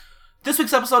This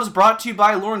week's episode is brought to you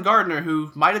by Lauren Gardner,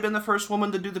 who might have been the first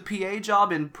woman to do the PA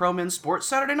job in Pro Men's Sports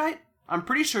Saturday night. I'm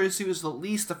pretty sure she was at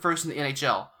least the first in the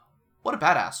NHL. What a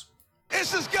badass.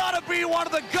 This has got to be one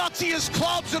of the gutsiest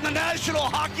clubs in the National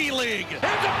Hockey League. Here's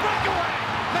a breakaway.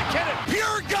 McKinnon.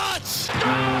 Pure guts.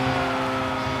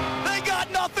 They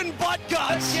got nothing but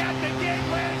guts. Yet the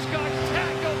Gateway's got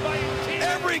tackled by a team.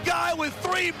 Every guy with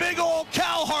 3 big old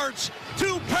cow hearts,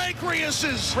 2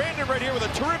 pancreases. Brandon right here with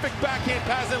a terrific backhand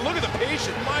pass. And look at the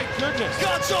patience. My goodness.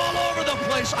 Guts all over the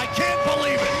place. I can't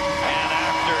believe it. And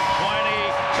after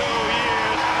 22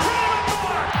 years, put him at the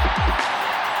mark.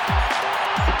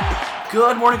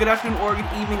 Good morning, good afternoon, or good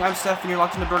evening. I'm Steph, and you're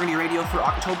locked into Burgundy Radio for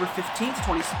October 15th,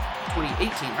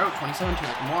 2018. Oh, 2017,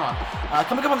 like a moron.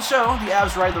 Coming up on the show, the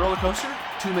Avs ride the roller coaster.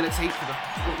 2 minutes 8 for the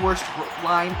worst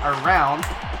line around.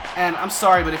 And I'm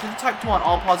sorry, but if you're the type to want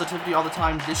all positivity all the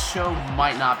time, this show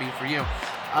might not be for you.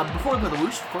 Before we go to the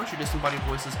whoosh, of course, your disembodied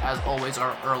voices, as always,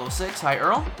 are Earl06. Hi,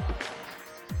 Earl.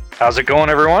 How's it going,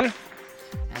 everyone?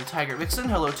 And Tiger Vixen.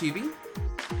 Hello, TV.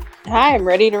 Hi, I'm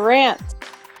ready to rant.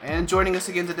 And joining us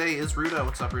again today is Rudo.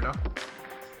 What's up, Rudo?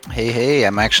 Hey,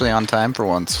 I'm actually on time for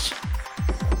once.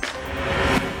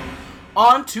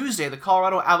 On Tuesday, the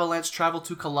Colorado Avalanche traveled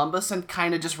to Columbus and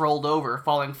kinda just rolled over,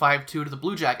 falling 5-2 to the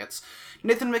Blue Jackets.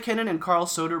 Nathan MacKinnon and Carl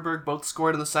Soderberg both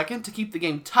scored in the second to keep the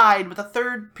game tied, with the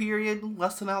third period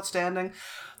less than outstanding.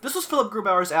 This was Philip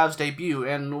Grubauer's Avs debut,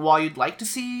 and while you'd like to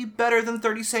see better than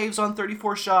 30 saves on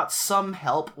 34 shots, some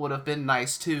help would have been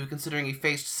nice too, considering he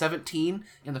faced 17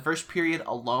 in the first period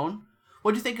alone.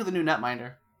 What do you think of the new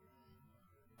netminder?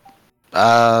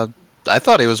 I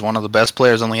thought he was one of the best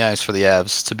players on the ice for the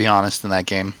Avs, to be honest, in that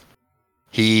game.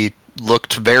 He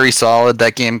looked very solid.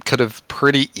 That game could have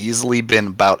pretty easily been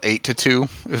about 8-2,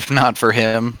 if not for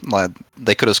him.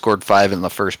 They could have scored 5 in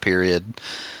the first period.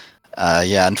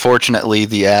 Unfortunately,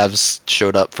 the Avs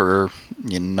showed up for,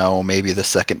 maybe the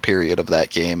second period of that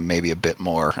game, maybe a bit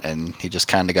more, and he just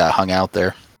kind of got hung out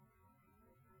there.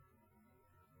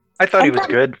 I thought he was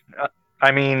good.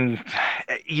 I mean,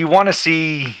 you want to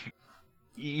see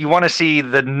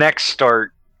the next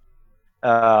start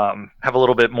have a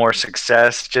little bit more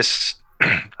success. Just,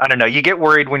 I don't know. You get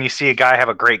worried when you see a guy have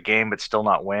a great game but still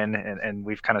not win, and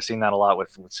we've kind of seen that a lot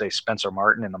with, let's say, Spencer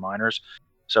Martin in the minors.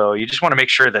 So you just want to make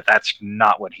sure that that's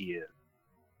not what he is.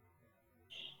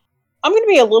 I'm going to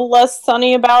be a little less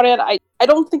sunny about it. I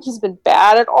don't think he's been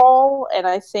bad at all, and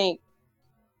I think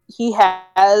he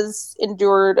has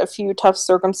endured a few tough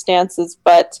circumstances,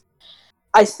 but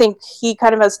I think he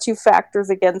kind of has 2 factors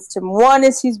against him. One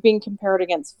is he's being compared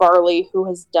against Varley, who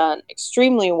has done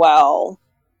extremely well.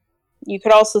 You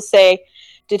could also say,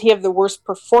 did he have the worst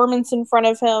performance in front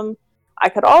of him? I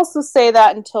could also say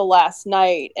that until last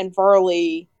night, and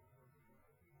Varley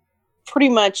pretty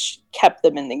much kept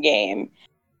them in the game.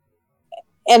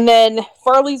 And then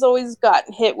Varley's always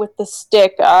gotten hit with the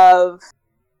stick of,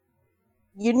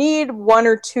 you need 1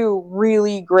 or 2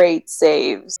 really great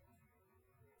saves.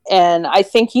 And I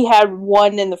think he had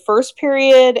 1 in the first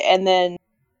period, and then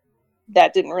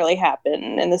that didn't really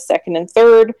happen in the second and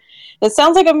third. It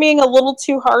sounds like I'm being a little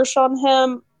too harsh on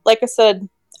him. Like I said,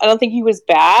 I don't think he was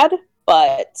bad,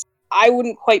 but I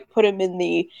wouldn't quite put him in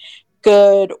the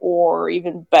good or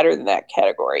even better than that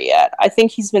category yet. I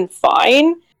think he's been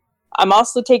fine. I'm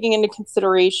also taking into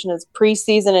consideration his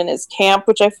preseason and his camp,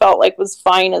 which I felt like was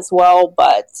fine as well,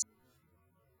 but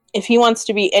if he wants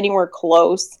to be anywhere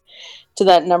close to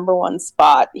that number 1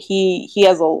 spot, he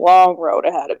has a long road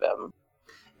ahead of him.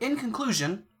 In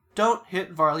conclusion, don't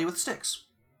hit Varley with sticks.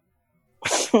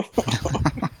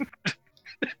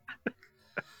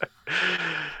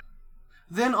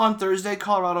 Then on Thursday,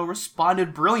 Colorado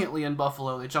responded brilliantly in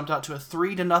Buffalo. They jumped out to a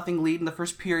 3-0 lead in the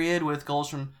first period with goals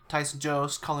from Tyson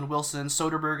Jost, Colin Wilson,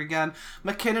 Soderberg again.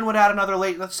 MacKinnon would add another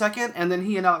late in the second, and then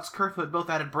he and Alex Kerfoot both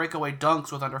added breakaway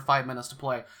dunks with under 5 minutes to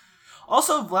play.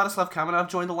 Also, Vladislav Kamenev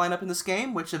joined the lineup in this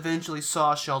game, which eventually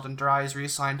saw Sheldon Dries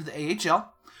reassigned to the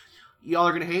AHL. Y'all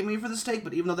are going to hate me for this take,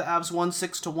 but even though the Avs won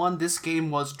 6-1, this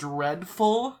game was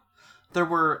dreadful. There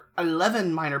were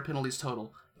 11 minor penalties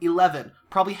total. 11.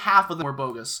 Probably half of them were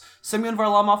bogus. Semyon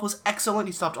Varlamov was excellent.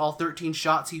 He stopped all 13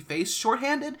 shots he faced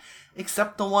shorthanded,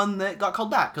 except the one that got called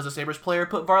back, because the Sabres player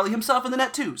put Varley himself in the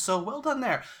net too, so well done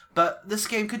there. But this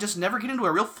game could just never get into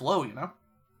a real flow,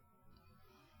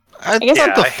 I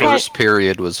thought the first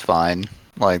period was fine.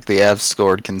 Like, the Avs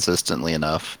scored consistently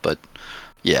enough, but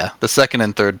yeah, the second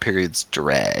and third periods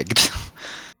dragged.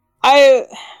 I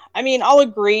mean, I'll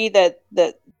agree that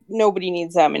nobody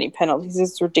needs that many penalties.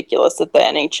 It's ridiculous at the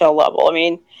NHL level. I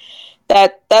mean,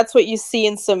 that's what you see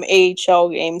in some AHL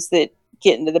games that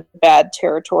get into the bad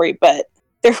territory, but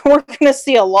we're going to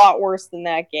see a lot worse than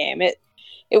that game. It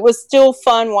was still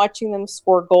fun watching them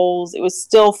score goals. It was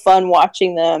still fun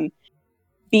watching them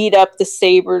beat up the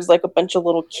Sabres like a bunch of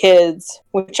little kids,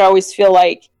 which I always feel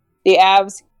like the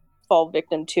Avs fall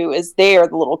victim to, is they are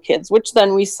the little kids, which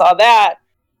then we saw that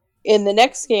in the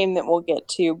next game that we'll get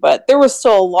to. But there was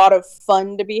still a lot of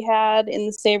fun to be had in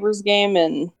the Sabres game,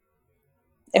 and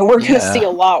we're going to see a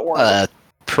lot worse.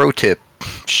 Pro tip,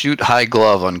 shoot high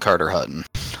glove on Carter Hutton.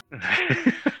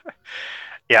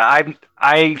 Yeah,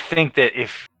 I think that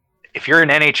if you're an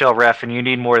NHL ref and you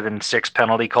need more than 6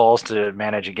 penalty calls to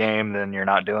manage a game, then you're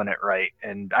not doing it right.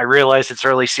 And I realize it's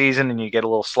early season and you get a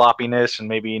little sloppiness and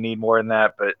maybe you need more than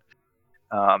that, but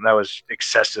that was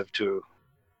excessive to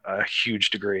a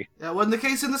huge degree. That wasn't the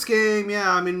case in this game. Yeah,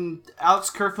 I mean, Alex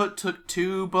Kerfoot took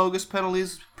 2 bogus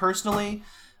penalties personally.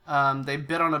 They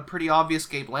bit on a pretty obvious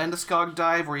Gabe Landeskog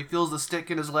dive where he feels the stick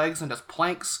in his legs and just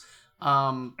planks.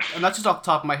 And that's just off the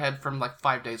top of my head from like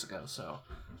 5 days ago, so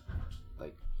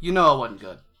it wasn't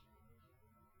good.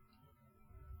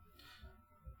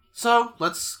 So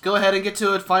let's go ahead and get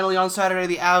to it. Finally on Saturday,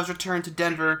 the Avs returned to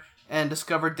Denver and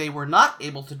discovered they were not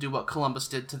able to do what Columbus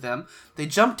did to them. They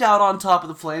jumped out on top of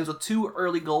the Flames with 2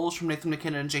 early goals from Nathan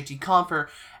MacKinnon and JT Compher,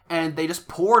 and they just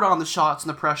poured on the shots and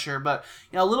the pressure. But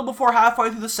a little before halfway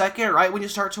through the second, right when you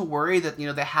start to worry that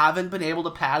they haven't been able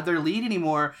to pad their lead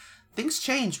anymore, things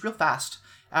changed real fast.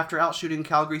 After outshooting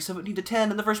Calgary 17-10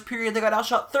 in the first period, they got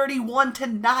outshot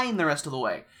 31-9 the rest of the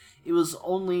way. It was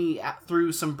only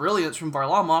through some brilliance from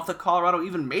Varlamov that Colorado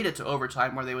even made it to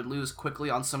overtime, where they would lose quickly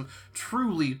on some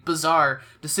truly bizarre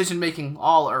decision-making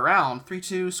all around.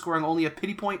 3-2, scoring only a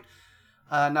pity point.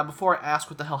 Now, before I ask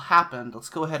what the hell happened, let's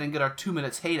go ahead and get our 2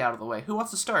 minutes hate out of the way. Who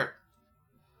wants to start?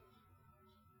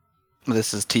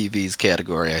 This is TV's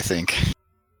category, I think.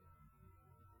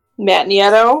 Matt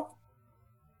Nieto.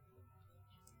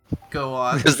 Go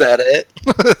on. Is that it?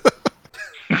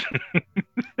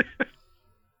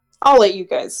 I'll let you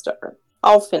guys start.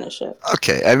 I'll finish it.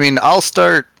 Okay, I mean, I'll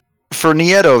start for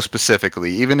Nieto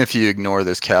specifically. Even if you ignore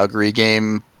this Calgary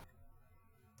game,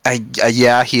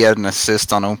 yeah, he had an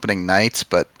assist on opening night,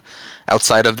 but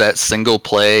outside of that single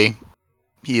play,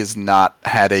 he has not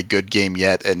had a good game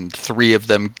yet, and 3 of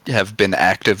them have been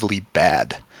actively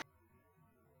bad.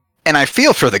 And I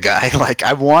feel for the guy. Like,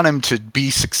 I want him to be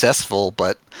successful,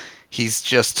 but he's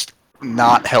just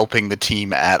not helping the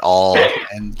team at all.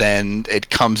 And then it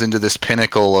comes into this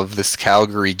pinnacle of this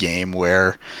Calgary game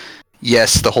where,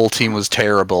 yes, the whole team was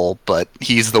terrible, but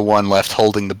he's the one left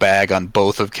holding the bag on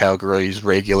both of Calgary's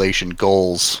regulation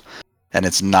goals, and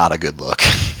it's not a good look.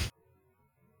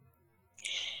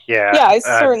 Yeah, I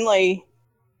certainly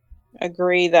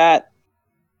agree that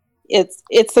it's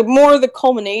more the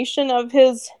culmination of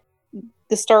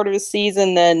the start of his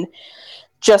season than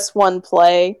just one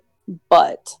play,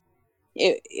 but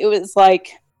it was like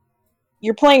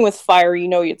you're playing with fire,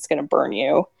 it's going to burn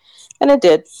you, and it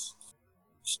did.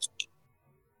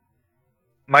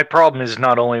 My problem is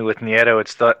not only with Nieto,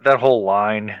 it's that whole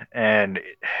line, and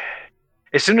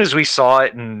as soon as we saw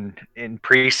it in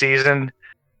preseason,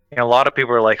 a lot of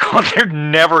people are like, "Oh, they're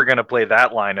never going to play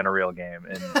that line in a real game,"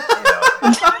 and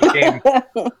it became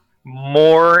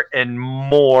more and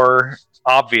more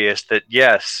obvious that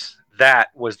yes, that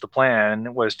was the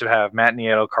plan, was to have Matt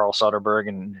Nieto, Carl Soderberg,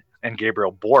 and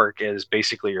Gabriel Bourque as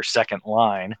basically your second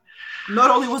line.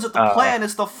 Not only was it the plan,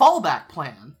 it's the fallback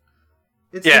plan.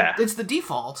 It's the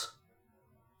default.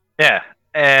 Yeah,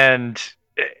 and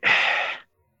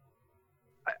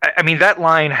I mean, that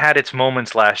line had its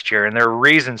moments last year, and there are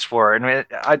reasons for it. I mean,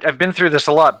 I've been through this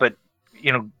a lot, but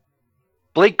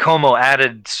Blake Como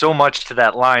added so much to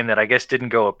that line that I guess didn't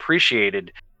go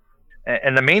appreciated.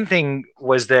 And the main thing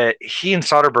was that he and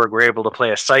Soderberg were able to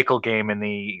play a cycle game in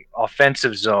the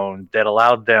offensive zone that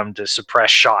allowed them to suppress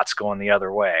shots going the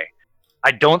other way.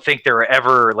 I don't think there were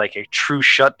ever like a true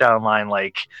shutdown line,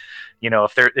 like,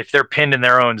 if they're pinned in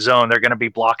their own zone, they're going to be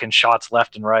blocking shots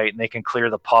left and right, and they can clear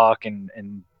the puck, and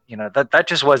that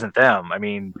just wasn't them. I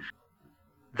mean,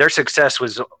 their success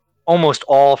was almost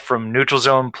all from neutral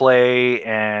zone play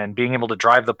and being able to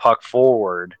drive the puck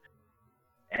forward.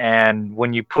 And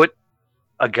when you put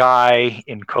a guy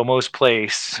in Como's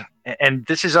place, and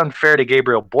this is unfair to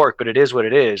Gabriel Bourque, but it is what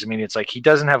it is. I mean, it's like he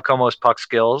doesn't have Como's puck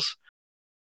skills,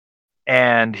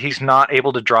 and he's not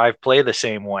able to drive play the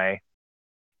same way.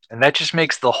 And that just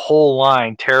makes the whole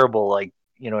line terrible. Like,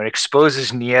 it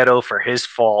exposes Nieto for his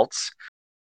faults.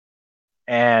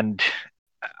 And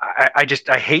I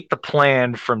hate the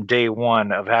plan from day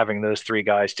one of having those 3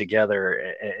 guys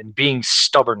together and being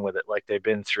stubborn with it like they've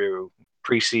been through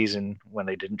preseason when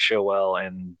they didn't show well,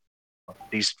 and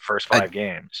these first 5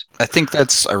 games. I think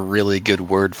that's a really good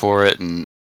word for it, and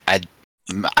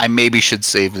I maybe should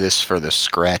save this for the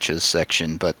scratches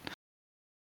section, but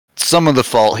some of the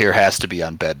fault here has to be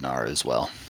on Bednar as well.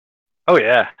 Oh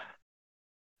yeah.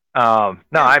 No,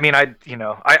 I mean,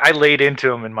 I laid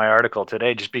into him in my article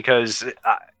today just because,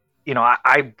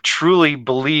 I truly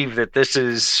believe that this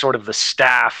is sort of the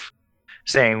staff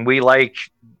saying we like,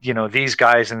 these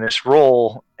guys in this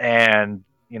role, and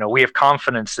we have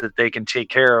confidence that they can take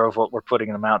care of what we're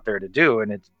putting them out there to do.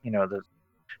 And it's,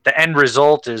 the end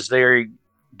result is they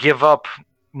give up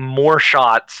more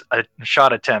shot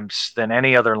attempts than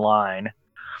any other line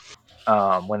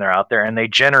when they're out there, and they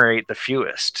generate the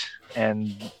fewest.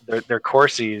 And their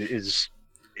Corsi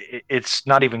it's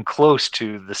not even close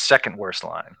to the second worst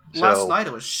line. Last night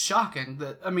it was shocking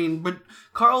but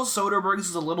Carl Soderberg's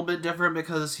is a little bit different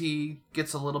because he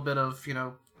gets a little bit of,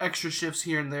 extra shifts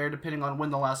here and there depending on when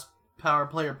the last power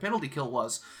play or penalty kill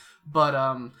was.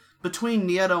 But between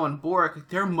Nieto and Boric,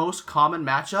 their most common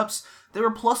matchups, they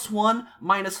were +1,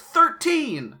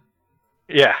 -13.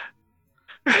 Yeah.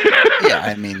 Yeah,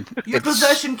 I mean, your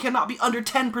possession cannot be under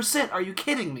 10%. Are you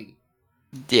kidding me?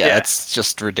 Yeah, it's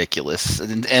just ridiculous.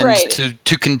 And Right.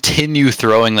 to continue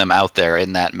throwing them out there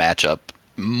in that matchup,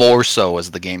 more so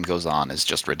as the game goes on, is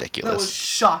just That ridiculous. was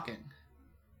shocking.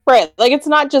 Right, like it's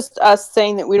not just us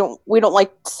saying that we don't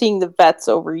like seeing the vets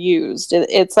overused.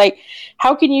 It's like,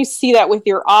 how can you see that with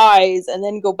your eyes and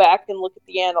then go back and look at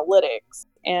the analytics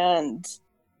and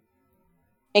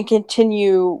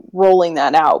continue rolling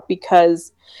that out,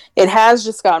 because it has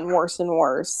just gotten worse and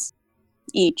worse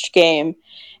each game.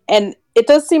 And it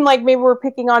does seem like maybe we're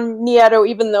picking on Nieto,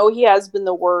 even though he has been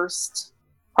the worst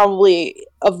probably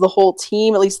of the whole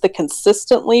team, at least the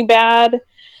consistently bad.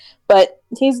 But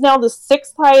he's now the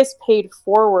 6th highest paid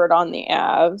forward on the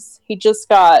Avs. He just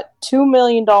got $2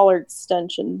 million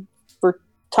extension for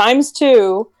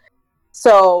 ×2.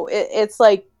 So it's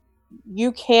like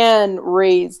you can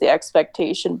raise the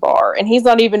expectation bar. And he's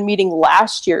not even meeting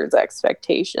last year's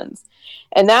expectations.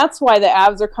 And that's why the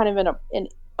Avs are kind of in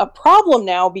a problem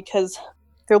now, because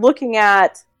they're looking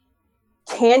at,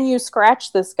 can you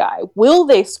scratch this guy? Will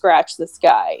they scratch this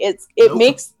guy? It Nope.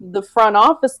 makes the front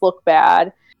office look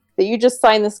bad that you just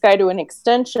signed this guy to an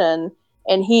extension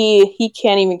and he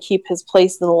can't even keep his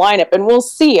place in the lineup. And we'll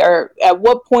see, at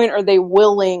what point are they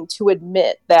willing to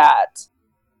admit that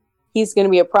he's going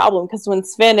to be a problem? Because when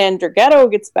Sven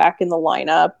Andrighetto gets back in the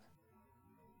lineup,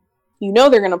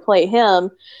 they're going to play him.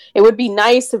 It would be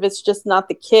nice if it's just not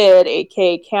the kid,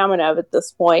 a.k.a. Kamenev at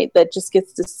this point, that just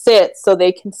gets to sit so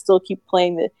they can still keep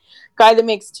playing the guy that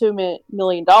makes $2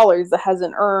 million that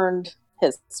hasn't earned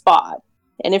his spot.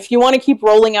 And if you want to keep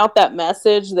rolling out that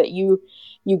message that you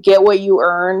get what you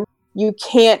earn, you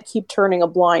can't keep turning a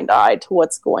blind eye to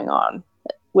what's going on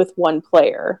with one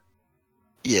player.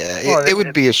 Yeah, Well, it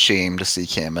would be a shame to see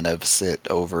Kamenev sit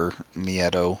over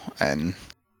Nieto, and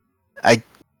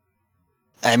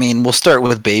I mean, we'll start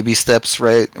with baby steps,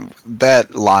 right?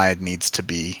 That line needs to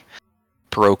be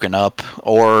broken up,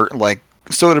 or like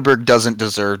Soderberg doesn't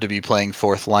deserve to be playing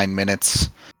 4th line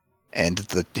minutes, and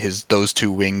those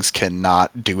 2 wings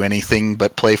cannot do anything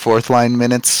but play 4th line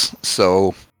minutes.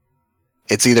 So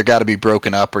it's either got to be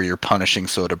broken up, or you're punishing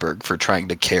Soderberg for trying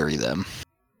to carry them.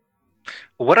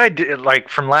 What I did, like,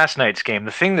 from last night's game,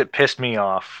 the thing that pissed me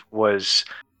off was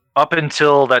up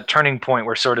until that turning point,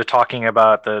 we're sort of talking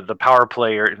about the power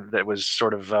play that was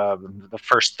sort of the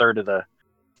first third of the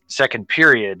second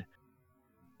period.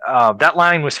 That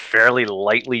line was fairly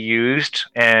lightly used,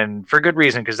 and for good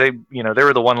reason, because they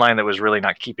were the one line that was really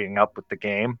not keeping up with the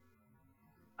game.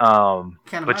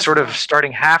 But sort of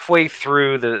starting halfway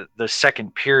through the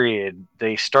second period,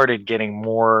 they started getting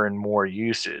more and more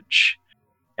usage.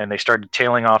 And they started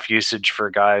tailing off usage for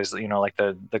guys, like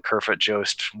the Kerfoot,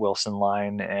 Jost, Wilson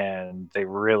line, and they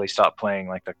really stopped playing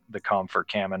like the Comfort,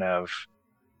 Kamenev,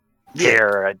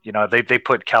 Care. They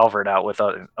put Calvert out with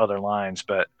other lines,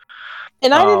 but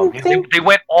And I didn't think they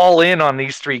went all in on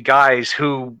these 3 guys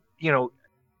who,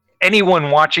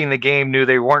 anyone watching the game knew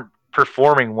they weren't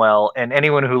performing well, and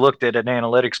anyone who looked at an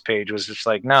analytics page was just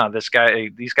like, "No, these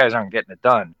guys aren't getting it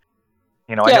done."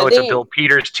 I know it's a Bill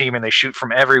Peters team and they shoot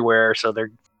from everywhere, so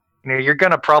they're, you're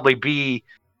gonna probably be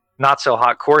not so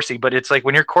hot Corsi, but it's like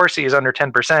when your Corsi is under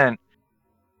 10%,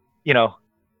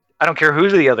 I don't care who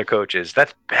the other coach is.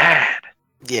 That's bad.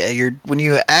 Yeah, when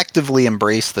you actively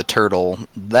embrace the turtle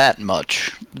that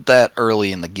much, that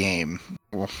early in the game,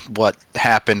 what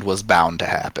happened was bound to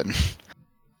happen.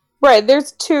 Right,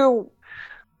 there's two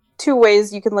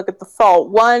ways you can look at the fault.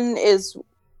 One is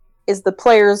the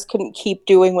players couldn't keep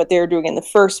doing what they were doing in the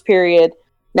first period.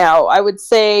 Now, I would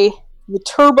say the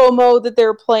turbo mode that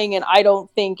they're playing in, I don't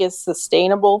think is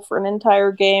sustainable for an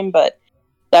entire game, but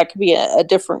that could be a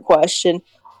different question.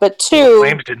 But two,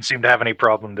 Flames didn't seem to have any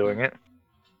problem doing it.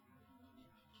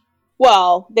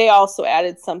 well, they also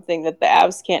added something that the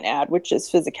Avs can't add, which is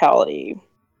physicality.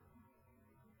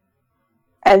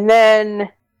 And then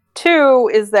two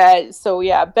is that, so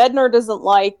yeah, Bednar doesn't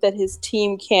like that his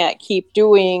team can't keep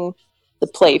doing the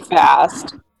play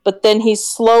fast, but then he's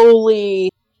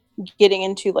slowly getting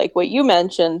into, like what you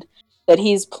mentioned, that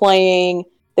he's playing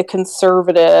the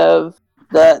conservative,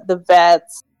 the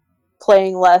vets,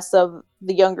 playing less of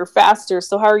the younger, faster.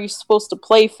 So how are you supposed to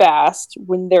play fast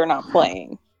when they're not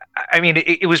playing? I mean,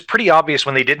 it was pretty obvious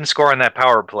when they didn't score on that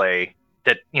power play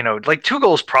that, like 2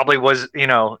 goals probably was,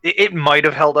 it might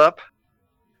have held up.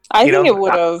 I think it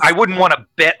would have. I wouldn't want to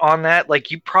bet on that. Like,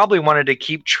 you probably wanted to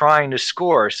keep trying to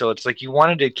score. So it's like you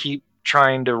wanted to keep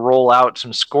trying to roll out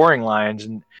some scoring lines.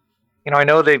 And, I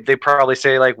know they probably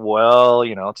say, like, well,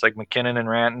 it's like McKinnon and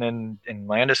Rantanen and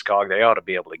Landeskog, they ought to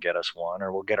be able to get us one,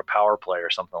 or we'll get a power play or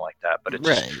something like that. But it's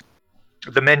just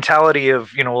the mentality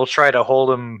of, we'll try to hold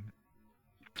them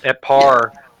at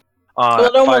par on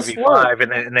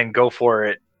 5v5 and then go for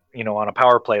it, on a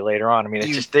power play later on. I mean,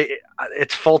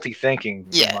 it's faulty thinking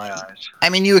in my eyes. I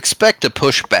mean, you expect a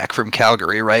pushback from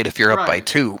Calgary, right? If you're up by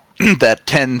 2, that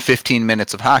 10-15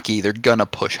 minutes of hockey, they're gonna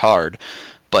push hard.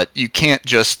 But you can't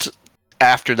just,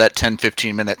 after that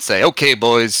 10-15 minutes, say, okay,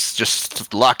 boys,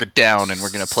 just lock it down and we're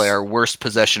gonna play our worst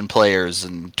possession players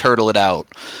and turtle it out.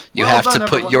 You have to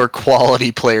put your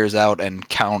quality players out and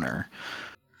counter.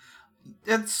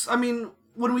 I mean,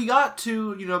 when we got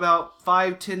to, about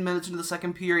 5-10 minutes into the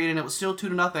second period and it was still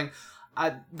 2-0,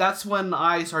 that's when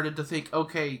I started to think,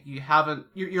 okay,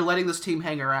 you're letting this team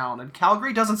hang around. And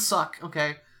Calgary doesn't suck,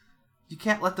 okay? You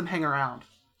can't let them hang around.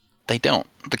 They don't.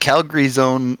 The Calgary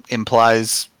zone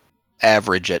implies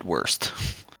average at worst.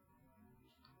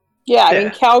 Yeah, I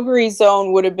mean, Calgary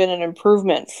zone would have been an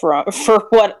improvement for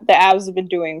what the Avs have been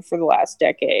doing for the last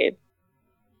decade.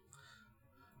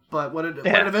 But what it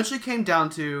eventually came down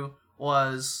to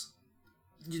was,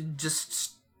 you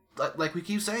just, like we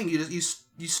keep saying,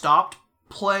 you stopped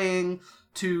playing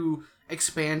to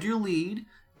expand your lead,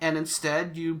 and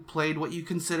instead you played what you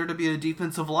consider to be a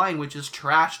defensive line, which is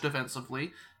trash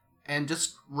defensively, and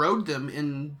just rode them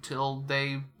until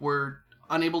they were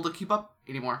unable to keep up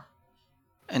anymore.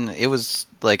 And it was,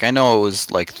 like, I know it was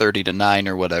like 30-9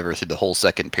 or whatever through the whole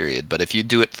second period, but if you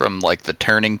do it from, like, the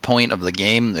turning point of the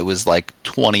game, it was like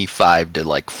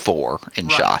 25-4 in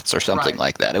shots or something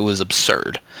like that. It was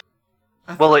absurd.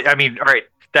 Well, I mean, all right,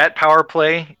 that power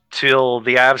play till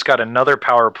the Avs got another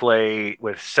power play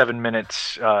with 7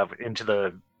 minutes into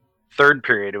the third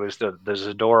period. It was the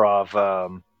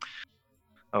Zadorov.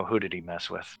 Who did he mess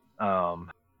with?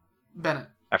 Bennett.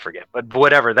 I forget, but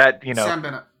whatever. That Sam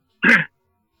Bennett.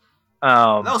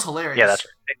 That was hilarious. Yeah, that's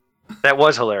right. That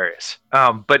was hilarious.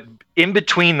 But in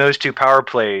between those 2 power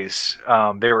plays,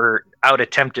 they were out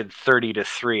attempted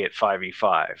 30-3 at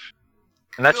 5v5,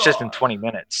 and that's just in 20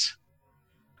 minutes.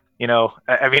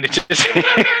 I mean, it just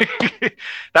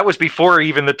that was before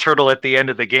even the turtle at the end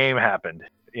of the game happened.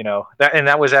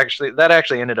 That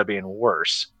actually ended up being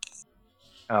worse.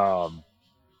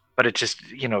 But it's just,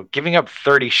 giving up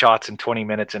 30 shots in 20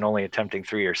 minutes and only attempting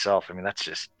 3 yourself. I mean, that's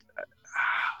just.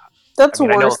 That's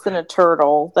worse than a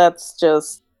turtle. That's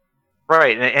just.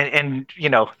 Right. And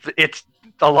it's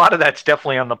a lot of that's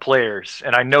definitely on the players.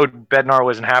 And I know Bednar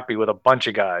wasn't happy with a bunch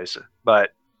of guys,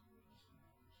 but,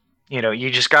 you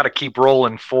just got to keep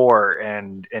rolling for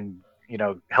and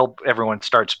help everyone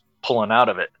starts pulling out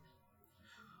of it.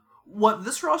 What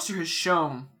this roster has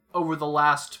shown over the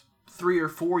last 3 or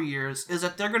 4 years is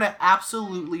that they're going to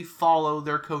absolutely follow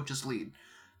their coach's lead.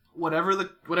 Whatever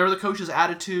the coach's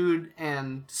attitude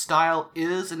and style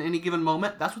is in any given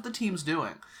moment, that's what the team's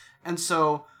doing. And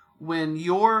so when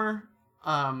your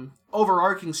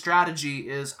overarching strategy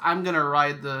is, I'm going to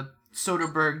ride the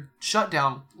Soderberg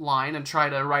shutdown line and try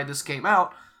to ride this game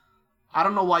out, I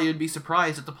don't know why you'd be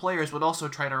surprised that the players would also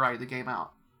try to ride the game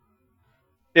out.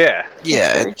 Yeah.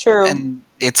 Yeah. Very true. And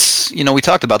it's, we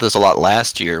talked about this a lot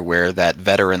last year where that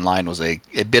veteran line was a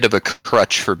bit of a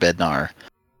crutch for Bednar.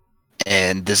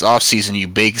 And this offseason, you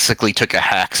basically took a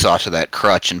hacksaw to that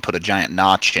crutch and put a giant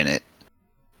notch in it.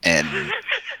 And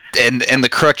the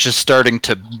crutch is starting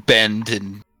to bend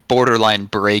and borderline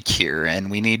break here, and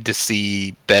we need to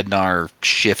see Bednar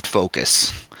shift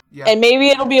focus. Yeah. And maybe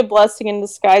it'll be a blessing in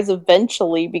disguise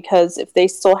eventually, because if they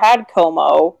still had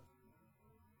Como,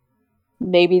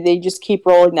 maybe they just keep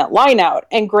rolling that line out.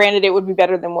 And granted, it would be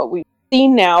better than what we've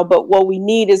seen now, but what we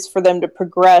need is for them to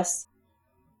progress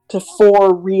to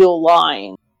 4 real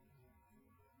lines.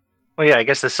 Well, yeah, I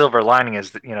guess the silver lining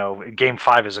is that, Game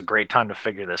 5 is a great time to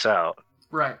figure this out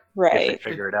Right. if they Right.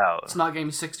 figure it out. It's not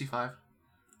game 65.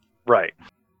 Right.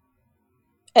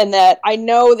 And that I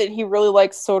know that he really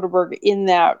likes Soderbergh in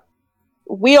that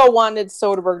we all wanted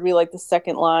Soderbergh to be like the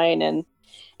second line, and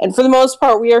for the most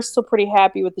part we are still pretty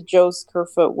happy with the Joe's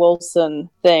Kerfoot Wilson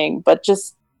thing, but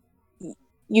just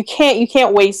you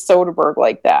can't waste Soderbergh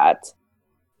like that.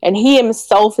 And he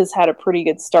himself has had a pretty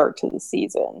good start to the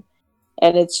season.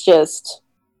 And it's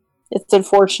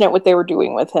unfortunate what they were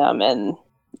doing with him, and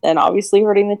obviously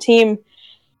hurting the team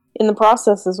in the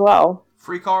process as well.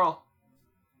 Free Carl.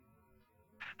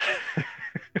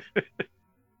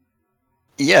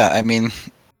 Yeah, I mean,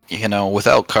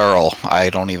 without Carl, I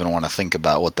don't even want to think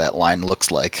about what that line looks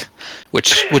like,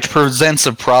 which presents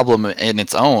a problem in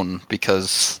its own,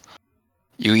 because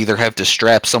you either have to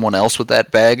strap someone else with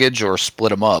that baggage or split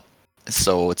them up.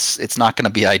 So it's not going to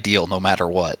be ideal no matter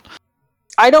what.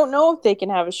 I don't know if they can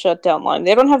have a shutdown line.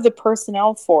 They don't have the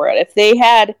personnel for it. If they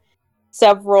had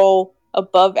several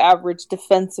above average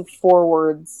defensive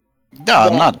forwards. No,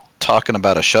 I'm not talking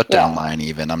about a shutdown line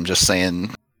even. I'm just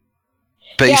saying,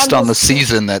 based on the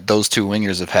season that those two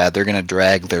wingers have had, they're going to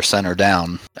drag their center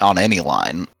down on any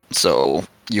line. So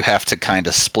you have to kind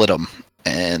of split them.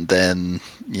 And then,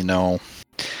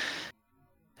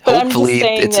 hopefully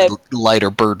it's a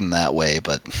lighter burden that way,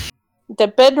 but...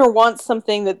 that Bednar wants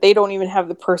something that they don't even have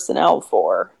the personnel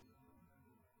for.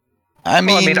 I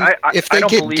mean, if they don't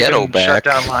get believe Ghetto in back,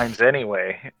 shutdown lines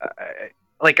anyway.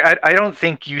 I don't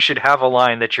think you should have a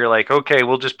line that you're like, okay,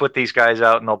 we'll just put these guys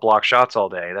out and they'll block shots all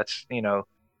day. That's, you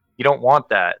don't want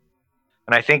that.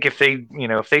 And I think if they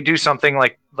do something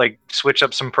like switch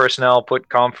up some personnel, put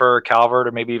Comfer, Calvert,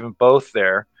 or maybe even both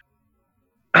there,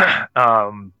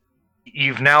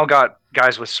 you've now got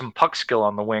guys with some puck skill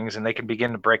on the wings, and they can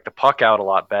begin to break the puck out a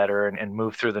lot better and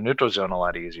move through the neutral zone a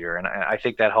lot easier. And I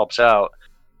think that helps out.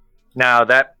 Now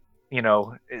that,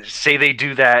 say they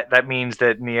do that, that means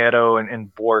that Nieto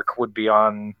and Bork would be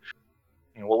on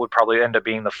what would probably end up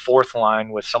being the fourth line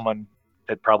with someone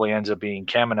that probably ends up being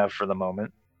Kamenev for the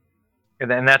moment.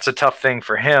 And then that's a tough thing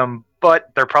for him,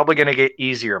 but they're probably going to get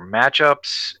easier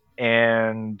matchups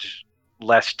and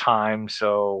less time,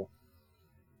 so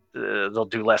they'll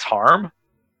do less harm.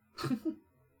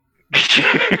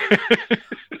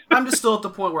 I'm just still at the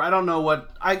point where I don't know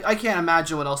what I can't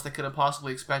imagine what else they could have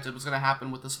possibly expected was going to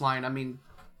happen with this line. I mean,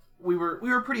 we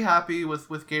were pretty happy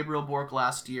with Gabriel Bork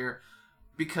last year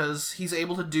because he's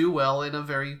able to do well in a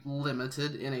very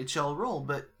limited NHL role,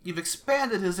 but you've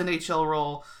expanded his NHL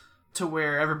role to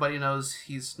where everybody knows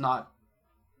he's not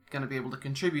going to be able to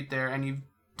contribute there, and you've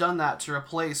done that to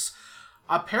replace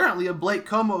apparently a Blake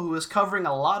Como who is covering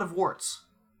a lot of warts.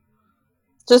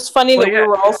 Just funny that we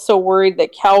were also worried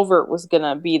that Calvert was going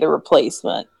to be the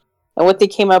replacement. And what they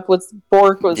came up with,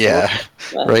 Bork was the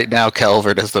replacement. Right now,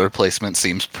 Calvert as the replacement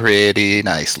seems pretty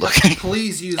nice looking.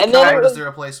 Please use Calvert as the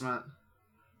replacement.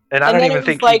 And I don't even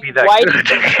think he'd be that good.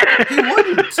 He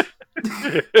wouldn't.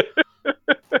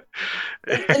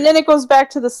 And then it goes back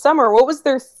to the summer. What was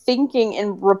their thinking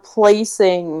in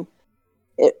replacing...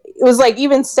 It was like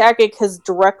even Sakic has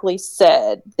directly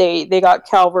said they got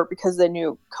Calvert because they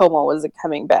knew Como wasn't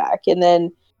coming back, and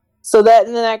then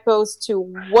that goes to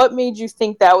what made you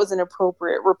think that was an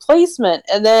appropriate replacement.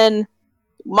 And then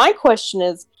my question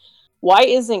is, why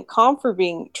isn't Comfer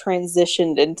being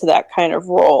transitioned into that kind of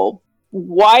role?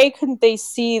 Why couldn't they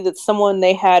see that someone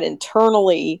they had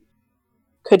internally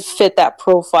could fit that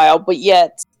profile, but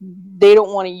yet they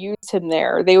don't want to use him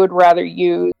there? They would rather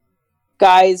use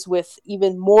guys with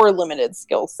even more limited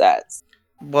skill sets.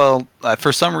 Well,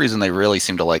 for some reason they really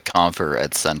seem to like Comfer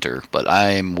at center, but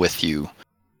I'm with you.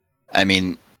 I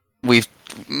mean,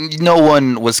 no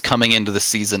one was coming into the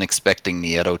season expecting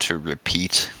Nieto to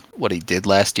repeat what he did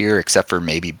last year, except for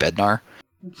maybe Bednar.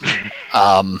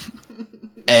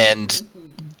 And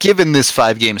given this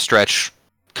 5-game stretch,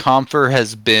 Comfer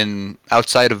has been,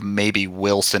 outside of maybe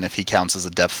Wilson, if he counts as a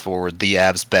depth forward, the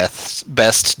Avs'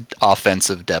 best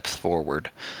offensive depth forward.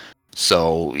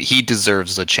 So he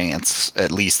deserves a chance,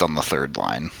 at least on the third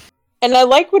line. And I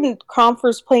like when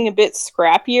Comfer's playing a bit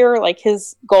scrappier. Like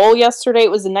his goal yesterday,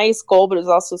 it was a nice goal, but it was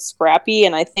also scrappy.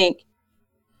 And I think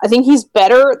he's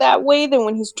better that way than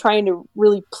when he's trying to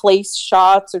really place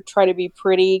shots or try to be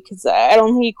pretty, because I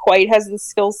don't think he quite has the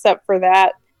skill set for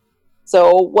that.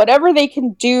 So whatever they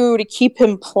can do to keep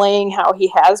him playing how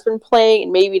he has been playing,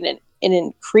 and maybe in an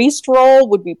increased role,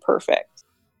 would be perfect.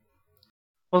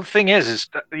 Well, the thing is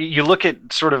you look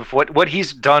at sort of what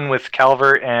he's done with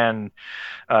Calvert and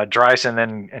Dreisen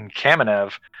and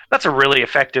Kamenev. That's a really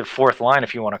effective fourth line,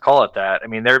 if you want to call it that. I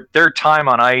mean, their time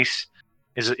on ice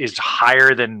is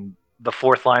higher than the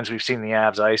fourth lines we've seen the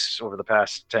Avs ice over the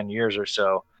past 10 years or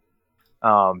so.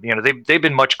 They've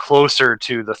been much closer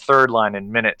to the third line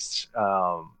in minutes,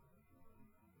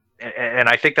 and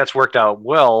I think that's worked out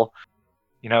well.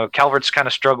 Calvert's kind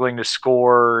of struggling to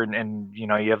score, and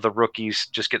you have the rookies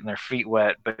just getting their feet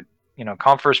wet, but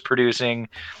Compher's producing,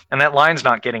 and that line's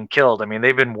not getting killed. I mean,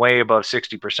 they've been way above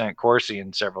 60% Corsi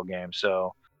in several games,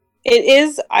 so it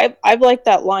is. I've liked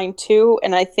that line too,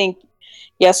 and I think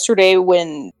yesterday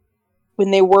when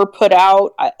they were put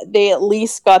out, they at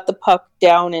least got the puck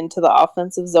down into the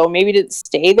offensive zone. Maybe it didn't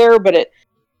stay there, but it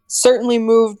certainly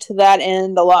moved to that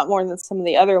end a lot more than some of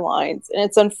the other lines. And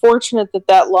it's unfortunate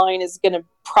that line is going to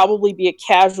probably be a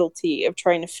casualty of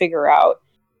trying to figure out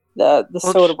the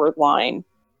Soderberg line.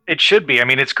 It should be. I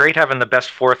mean, it's great having the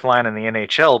best fourth line in the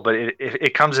NHL, but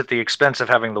it comes at the expense of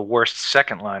having the worst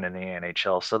second line in the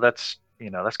NHL. So that's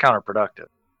counterproductive.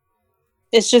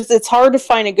 It's hard to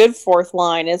find a good fourth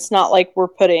line. It's not like we're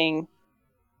putting,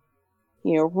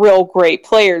 real great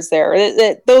players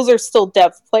there. Those are still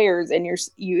depth players, and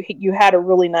you had a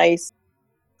really nice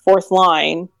fourth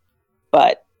line,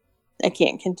 but I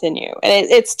can't continue. And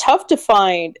it's tough to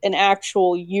find an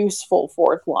actual useful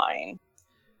fourth line.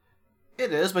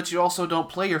 It is, but you also don't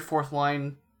play your fourth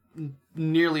line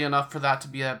nearly enough for that to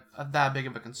be that big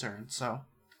of a concern. So.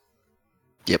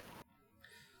 Yep.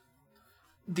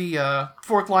 The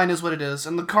fourth line is what it is,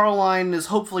 and the Carl line is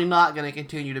hopefully not going to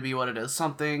continue to be what it is.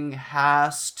 Something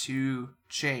has to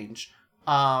change.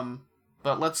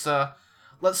 But let's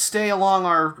stay along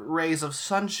our rays of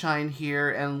sunshine here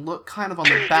and look kind of on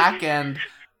the back end.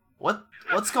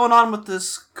 What's going on with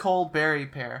this Cole-Barrie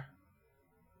pair?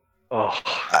 Oh.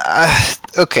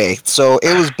 Okay, so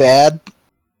it was bad.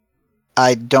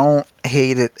 I don't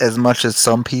hate it as much as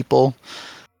some people.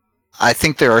 I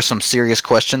think there are some serious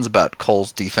questions about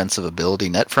Cole's defensive ability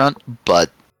net front,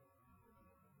 but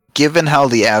given how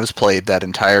the Avs played that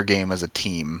entire game as a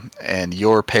team, and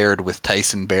you're paired with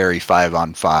Tyson Barrie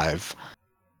 5-on-5,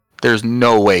 there's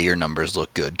no way your numbers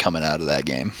look good coming out of that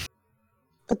game.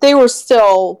 But they were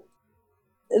still...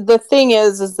 The thing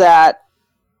is that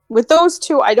with those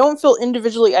two, I don't feel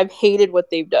individually I've hated what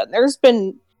they've done. There's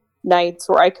been nights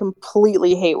where I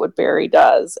completely hate what Barrie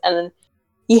does, and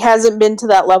he hasn't been to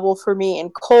that level for me.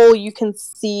 And Cole, you can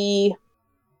see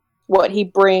what he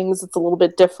brings. It's a little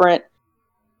bit different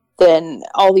than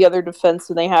all the other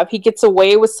defensemen they have. He gets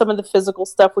away with some of the physical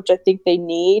stuff, which I think they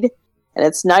need. And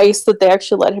it's nice that they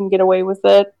actually let him get away with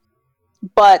it.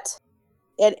 But,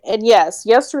 and yes,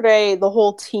 yesterday the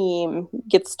whole team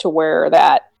gets to wear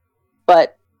that.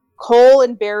 But Cole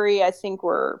and Barrie, I think,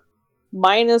 were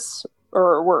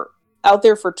out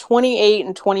there for 28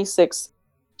 and 26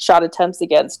 shot attempts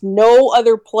against. No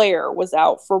other player was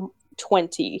out for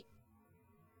 20.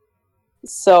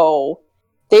 So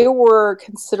they were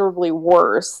considerably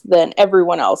worse than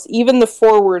everyone else. Even the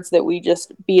forwards that we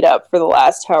just beat up for the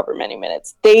last however many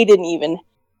minutes, they didn't even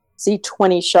see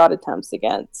 20 shot attempts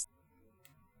against.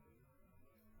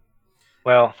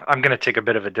 Well, I'm going to take a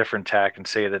bit of a different tack and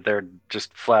say that they're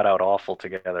just flat out awful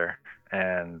together.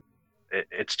 And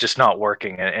it's just not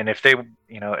working. And if they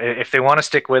want to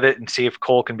stick with it and see if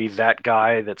Cole can be that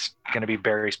guy that's going to be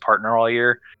Barrie's partner all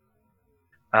year,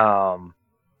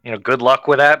 good luck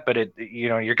with that. But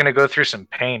you're going to go through some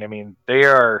pain. I mean, they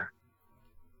are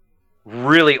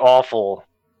really awful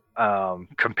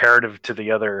comparative to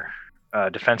the other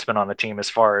defensemen on the team as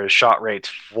far as shot rates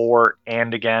for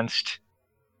and against.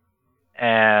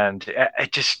 And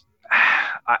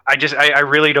I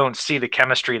really don't see the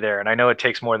chemistry there. And I know it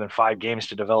takes more than 5 games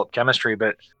to develop chemistry,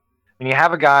 but when you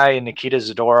have a guy in Nikita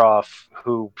Zadorov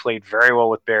who played very well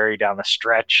with Barrie down the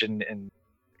stretch and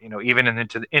even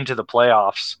into the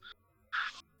playoffs,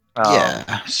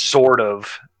 sort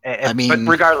of. But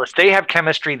regardless, they have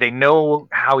chemistry. They know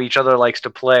how each other likes to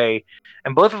play,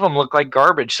 and both of them look like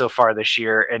garbage so far this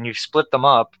year. And you've split them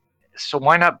up, so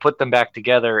why not put them back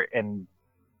together and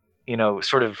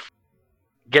sort of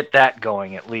get that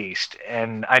going at least?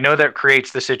 And I know that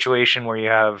creates the situation where you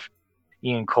have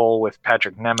Ian Cole with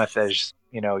Patrick Nemeth as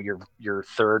your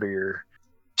third or your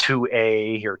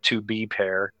 2A or 2B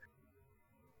pair,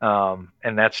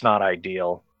 and that's not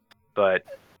ideal. But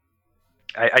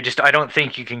I don't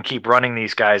think you can keep running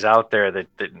these guys out there that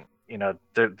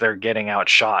they're getting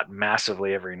outshot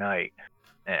massively every night.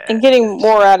 And getting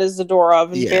more out of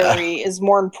Zadorov and Barrie is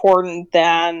more important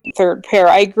than third pair.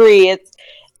 I agree. It's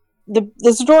the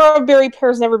Zadorov-Barrie pair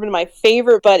has never been my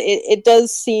favorite, but it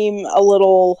does seem a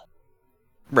little...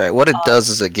 Right, what it does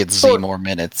is it gets Z more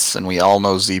minutes, and we all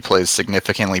know Z plays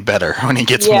significantly better when he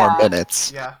gets more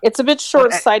minutes. Yeah. It's a bit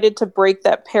short-sighted to break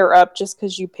that pair up just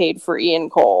because you paid for Ian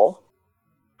Cole.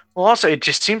 Well, also, it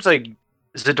just seems like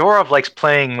Zadorov likes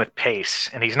playing with pace,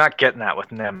 and he's not getting that with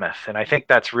Nemeth. And I think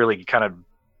that's really kind of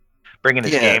bringing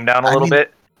his game down a little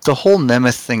bit. The whole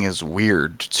Nemeth thing is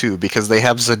weird too, because they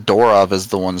have Zadorov as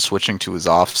the one switching to his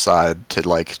offside to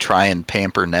like try and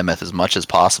pamper Nemeth as much as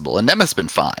possible, and Nemeth's been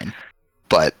fine,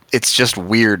 but it's just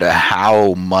weird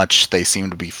how much they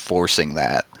seem to be forcing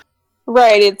that.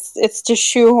 Right, it's to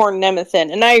shoehorn Nemeth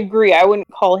in, and I agree. I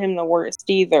wouldn't call him the worst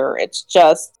either. It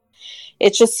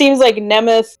just seems like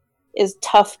Nemeth is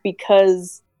tough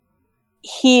because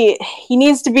he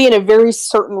needs to be in a very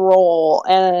certain role,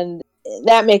 and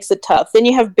that makes it tough. Then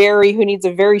you have Barry, who needs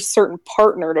a very certain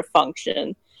partner to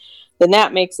function. Then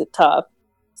that makes it tough.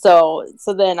 So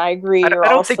then I agree. You're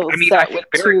also set with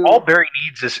two. All Barry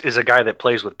needs is a guy that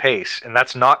plays with pace, and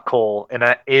that's not Cole, and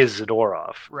that is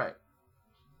Zadorov. Right.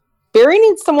 Barry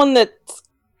needs someone that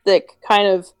kind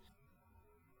of.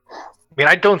 I mean,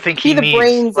 I don't think he needs the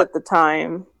brains at the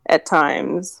time. At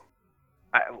times.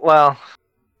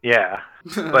 Yeah,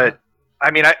 but. I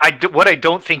mean, what I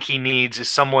don't think he needs is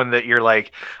someone that you're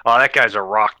like, oh, that guy's a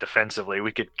rock defensively.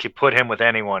 We could put him with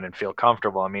anyone and feel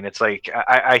comfortable. I mean, it's like,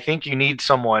 I think you need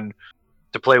someone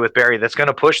to play with Barry that's going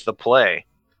to push the play.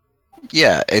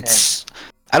 Yeah,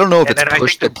 I don't know if it's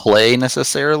push the play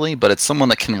necessarily, but it's someone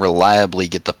that can reliably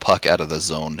get the puck out of the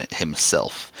zone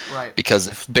himself. Right. Because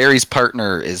if Barry's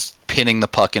partner is pinning the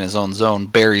puck in his own zone,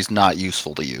 Barry's not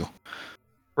useful to you.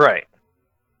 Right.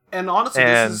 And honestly,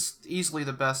 this is easily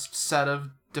the best set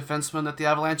of defensemen that the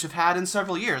Avalanche have had in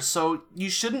several years. So you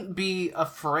shouldn't be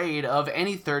afraid of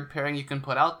any third pairing you can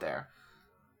put out there.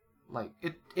 Like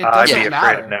it doesn't I'd be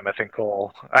matter. afraid of Nemeth and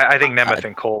Cole. I think Nemeth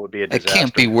and Cole would be a disaster. It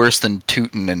can't be worse than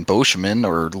Tootin and Boschman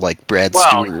or like Brad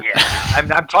Stewart. Yeah.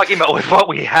 I'm talking about with what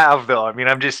we have, though. I mean,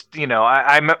 I'm just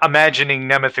I'm imagining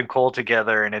Nemeth and Cole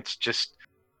together, and it's just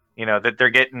that they're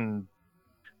getting.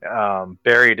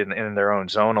 Buried in their own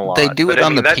zone a lot. They do it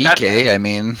on the PK. I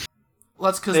mean,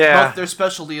 well, that's because both their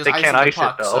specialty is icing the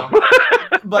puck. It, though.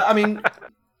 So. But I mean,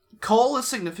 Cole is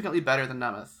significantly better than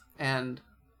Nemeth, and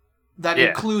that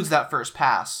includes that first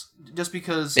pass. Just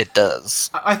because it does.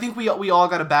 I think we all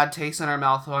got a bad taste in our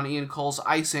mouth on Ian Cole's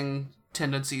icing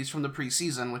tendencies from the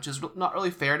preseason, which is not really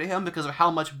fair to him because of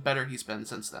how much better he's been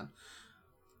since then.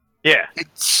 Yeah,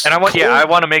 and I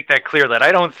want to make that clear that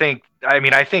I don't think. I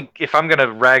mean, I think if I'm going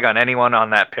to rag on anyone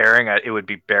on that pairing, it would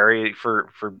be Barry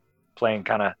for playing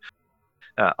kind of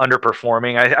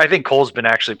underperforming. I think Cole's been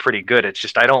actually pretty good. It's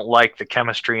just I don't like the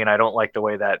chemistry, and I don't like the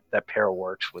way that pair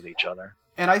works with each other.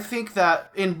 And I think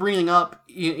that in bringing up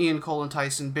Ian Cole and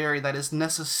Tyson Barrie, that is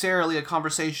necessarily a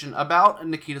conversation about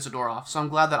Nikita Zadorov. So I'm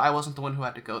glad that I wasn't the one who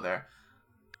had to go there.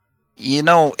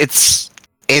 It's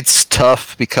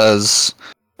tough because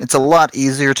it's a lot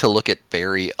easier to look at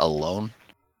Barrie alone.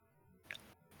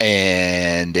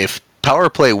 And if Power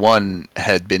Play 1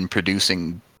 had been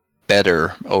producing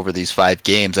better over these 5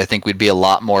 games, I think we'd be a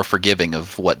lot more forgiving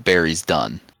of what Barry's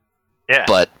done. Yeah.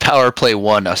 But Power Play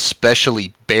 1,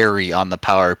 especially Barrie on the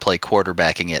power play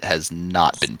quarterbacking it, has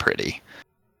not been pretty.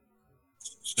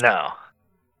 No.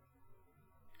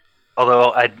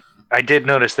 Although I did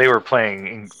notice they were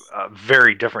playing a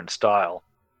very different style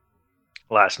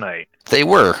last night. They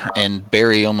were, and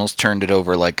Barrie almost turned it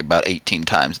over like about 18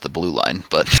 times at the blue line,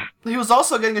 but he was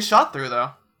also getting a shot through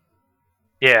though.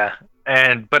 Yeah,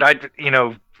 but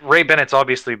Ray Bennett's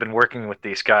obviously been working with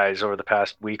these guys over the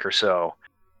past week or so,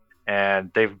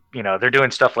 and they're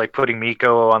doing stuff like putting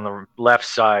Mikko on the left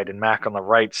side and Mac on the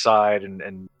right side,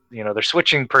 and they're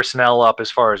switching personnel up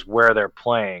as far as where they're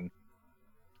playing,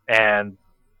 and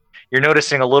you're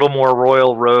noticing a little more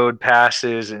Royal Road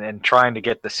passes and trying to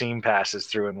get the seam passes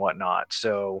through and whatnot.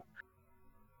 So,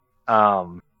 I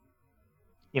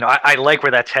like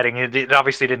where that's heading. It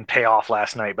obviously didn't pay off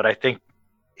last night, but I think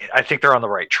they're on the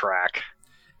right track.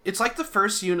 It's like the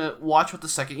first unit watched what the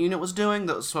second unit was doing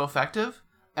that was so effective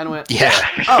and went, yeah.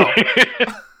 Oh.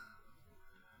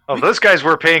 Oh, those guys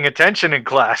were paying attention in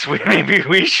class. Maybe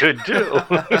we should too.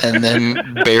 And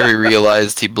then Barry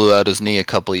realized he blew out his knee a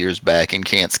couple years back and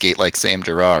can't skate like Sam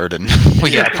Gerard, and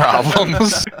we got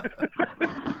problems.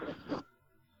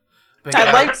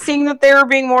 I liked seeing that they were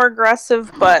being more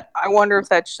aggressive, but I wonder if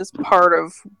that's just part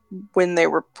of when they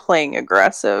were playing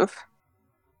aggressive.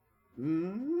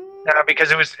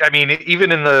 Because it was. I mean,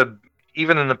 even in the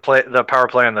power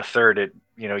play on the third,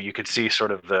 you could see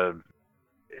sort of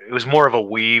it was more of a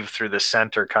weave through the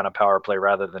center kind of power play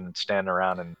rather than stand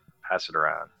around and pass it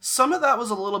around. Some of that was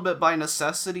a little bit by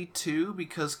necessity too,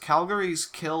 because Calgary's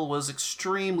kill was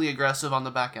extremely aggressive on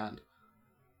the back end.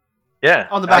 Yeah,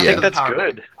 on the back end. I think think that's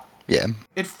good. Yeah.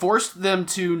 It forced them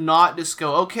to not just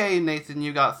go, okay, Nathan,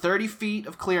 you got 30 feet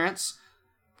of clearance,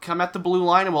 come at the blue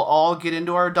line, and we'll all get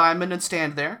into our diamond and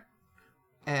stand there,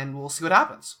 and we'll see what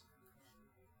happens.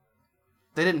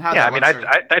 They didn't have that luxury.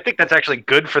 I think that's actually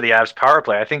good for the Avs power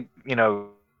play. I think,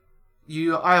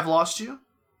 I have lost you?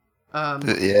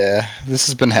 Yeah, this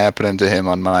has been happening to him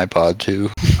on my pod, too.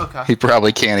 Okay. He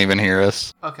probably can't even hear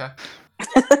us. Okay.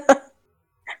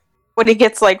 When he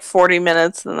gets like 40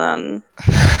 minutes and then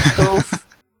poof.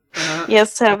 He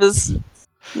has to have his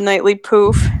nightly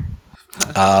poof.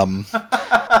 It's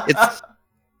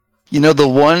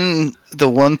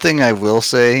the one thing I will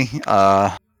say,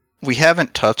 we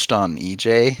haven't touched on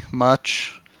EJ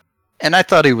much, and I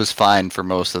thought he was fine for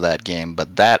most of that game,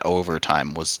 but that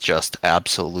overtime was just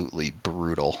absolutely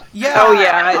brutal. Yeah. Oh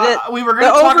yeah. We were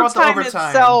going to talk about the overtime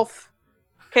itself.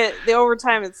 The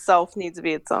overtime itself needs to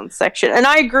be its own section, and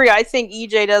I agree. I think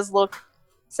EJ does look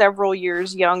several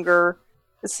years younger.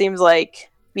 It seems like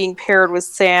being paired with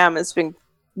Sam has been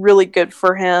really good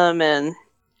for him, and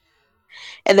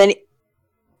then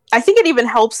I think it even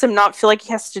helps him not feel like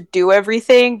he has to do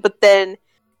everything. But then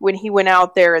when he went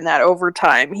out there in that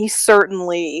overtime, he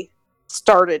certainly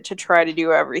started to try to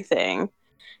do everything.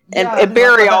 And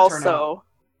Barry also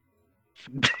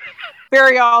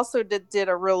did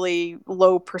a really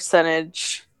low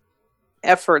percentage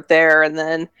effort there, and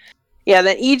then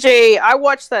EJ, I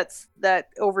watched that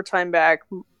overtime back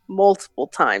multiple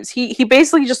times. He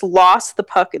basically just lost the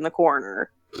puck in the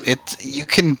corner. You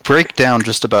can break down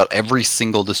just about every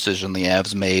single decision the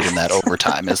Avs made in that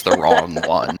overtime as the wrong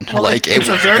one. Well, it was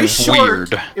a very short.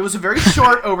 weird. It was a very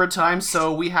short overtime,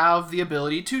 so we have the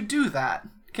ability to do that.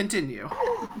 Continue.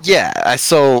 Yeah,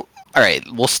 so all right,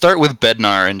 we'll start with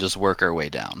Bednar and just work our way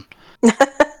down.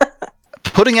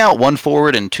 Putting out one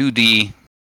forward and 2D,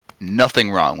 nothing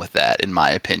wrong with that, in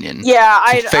my opinion. Yeah,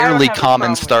 it's a fairly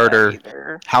common starter.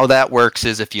 That How that works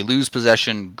is if you lose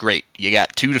possession, great. You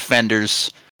got 2 defenders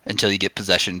until you get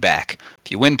possession back.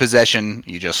 If you win possession,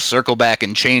 you just circle back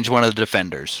and change one of the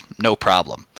defenders. No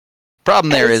problem.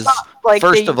 Problem there is,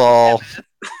 first of all,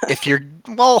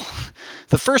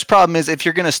 the first problem is if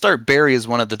you're going to start Barry as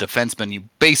one of the defensemen, you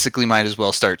basically might as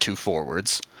well start 2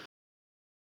 forwards.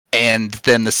 And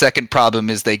then the second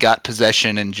problem is they got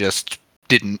possession and just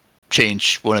didn't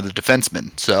change one of the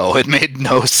defensemen, so it made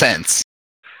no sense.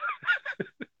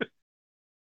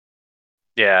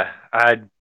 Yeah, I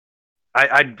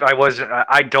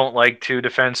don't like 2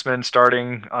 defensemen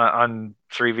starting on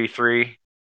 3v3.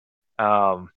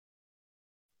 I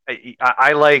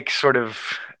like sort of,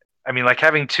 like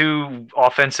having 2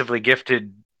 offensively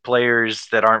gifted players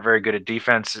that aren't very good at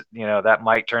defense. That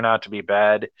might turn out to be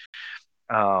bad.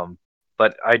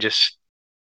 But I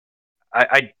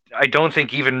don't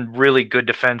think even really good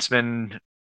defensemen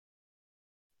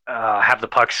have the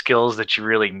puck skills that you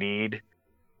really need.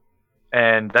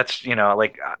 And that's,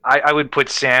 I would put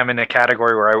Sam in a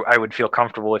category where I would feel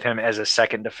comfortable with him as a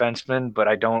second defenseman, but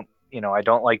I don't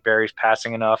like Barry's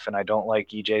passing enough, and I don't like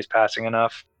EJ's passing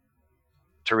enough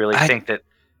to really think that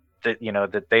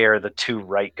they are the 2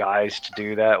 right guys to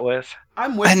do that with.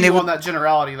 I'm with you on that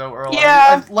generality, though, Earl.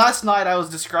 Yeah. Last night I was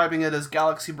describing it as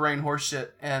galaxy brain horseshit,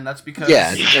 and that's because...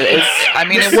 Yeah,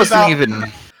 it wasn't even...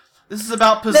 This is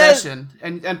about possession,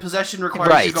 and possession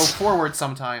requires you to go forward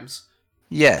sometimes.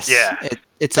 Yes. Yeah.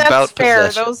 It's That's about fair.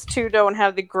 possession. Those 2 don't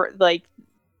have the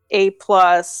A+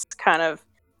 kind of,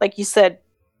 like you said,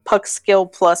 puck skill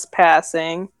plus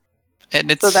passing.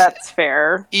 And so that's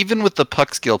fair. Even with the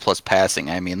puck skill plus passing,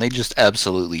 they just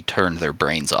absolutely turned their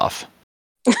brains off.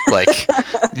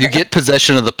 You get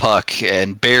possession of the puck,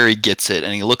 and Barry gets it,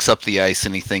 and he looks up the ice,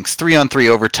 and he thinks, 3-on-3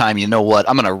 overtime, you know what?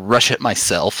 I'm going to rush it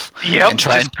myself and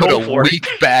try and put a weak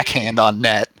backhand on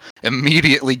net,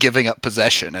 immediately giving up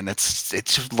possession. And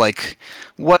it's like,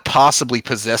 what possibly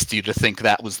possessed you to think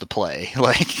that was the play?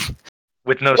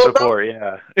 With no support,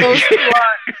 yeah. Those 2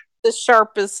 are the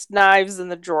sharpest knives in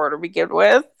the drawer to begin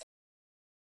with.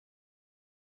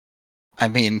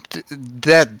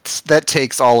 That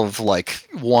takes all of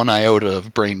 1 iota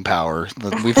of brain power.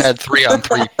 We've had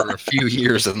 3-on-3 for a few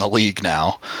years in the league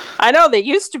now. I know, they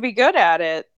used to be good at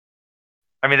it.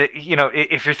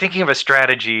 If you're thinking of a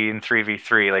strategy in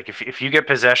 3v3, if you get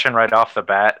possession right off the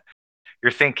bat,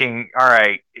 you're thinking, all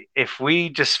right, if we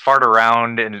just fart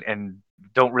around and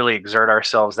don't really exert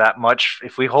ourselves that much,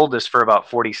 if we hold this for about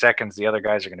 40 seconds, the other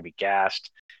guys are going to be gassed,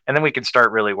 and then we can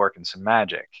start really working some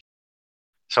magic.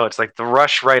 So it's like the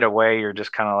rush right away, you're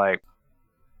just kind of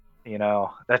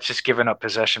that's just giving up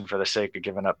possession for the sake of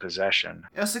giving up possession.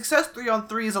 Success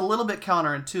 3-on-3 is a little bit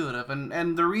counterintuitive,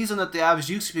 and the reason that the Avs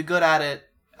used to be good at it,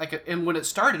 and when it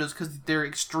started, is because they're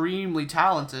extremely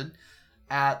talented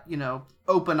at,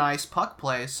 open ice puck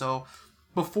play. So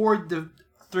before the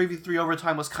 3v3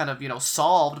 overtime was kind of,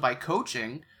 solved by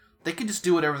coaching, they could just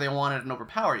do whatever they wanted and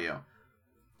overpower you.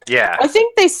 Yeah. I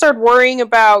think they started worrying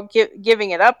about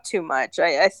giving it up too much.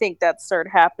 I think that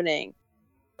started happening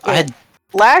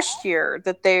last year,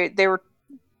 that they were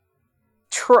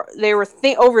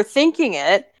overthinking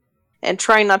it and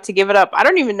trying not to give it up. I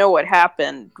don't even know what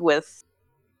happened with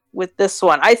this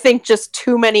one. I think just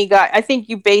too many guys. I think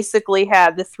you basically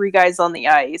had the 3 guys on the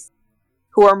ice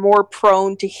who are more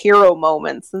prone to hero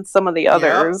moments than some of the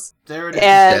others. Yep, there it is.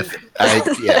 And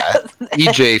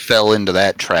EJ fell into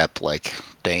that trap like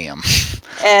damn.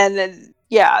 And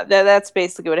that's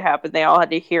basically what happened. They all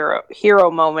had a hero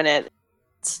moment.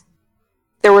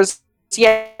 There was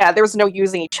no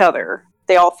using each other.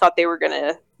 They all thought they were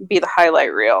gonna be the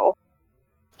highlight reel.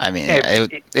 I mean,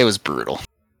 it was brutal.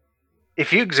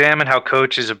 If you examine how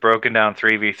coaches have broken down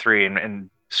 3v3 and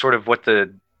sort of what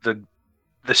the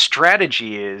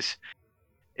strategy is,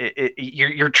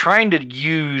 you're trying to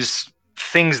use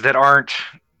things that aren't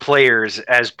players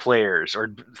as players,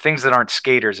 or things that aren't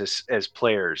skaters as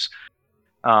players.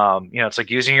 It's like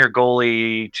using your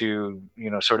goalie to,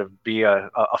 sort of be a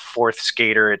fourth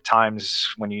skater at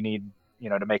times when you need,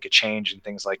 to make a change and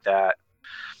things like that.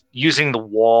 Using the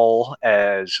wall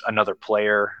as another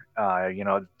player.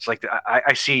 It's like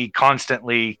I see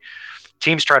constantly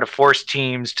teams try to force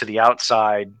teams to the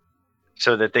outside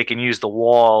so that they can use the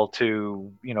wall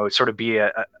to, sort of be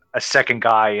a second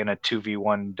guy in a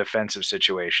 2v1 defensive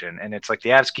situation. And it's like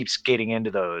the Avs keep skating into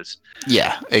those.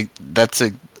 Yeah,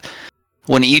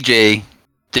 when EJ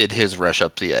did his rush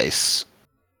up the ice,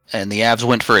 and the Avs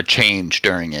went for a change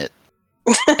during it,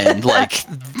 and the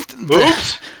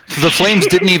Flames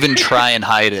didn't even try and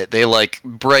hide it. They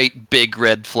bright, big,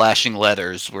 red flashing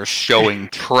letters were showing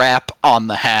trap on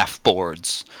the half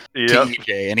boards to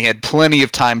EJ, and he had plenty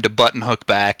of time to button hook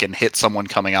back and hit someone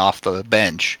coming off the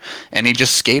bench, and he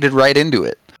just skated right into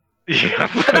it. Yeah.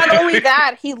 But not only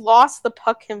that, he lost the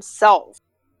puck himself.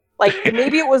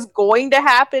 Maybe it was going to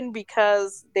happen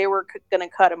because they were going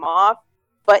to cut him off,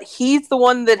 but he's the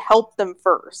one that helped them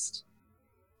first.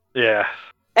 Yeah.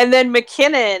 And then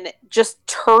McKinnon just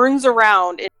turns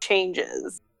around and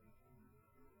changes.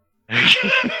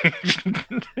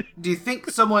 Do you think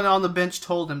someone on the bench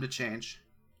told him to change?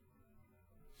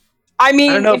 I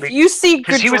mean, I don't know, if you see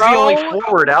because he was the only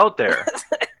forward out there.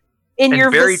 in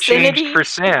your Barry vicinity, changed for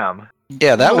Sam.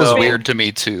 Yeah, that was So- weird to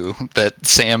me too, that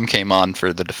Sam came on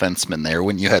for the defenseman there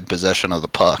when you had possession of the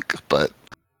puck, but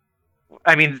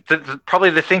I mean,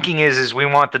 probably the thinking is we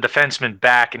want the defenseman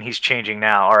back, and he's changing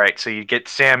now. All right, so you get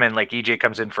Sam in, EJ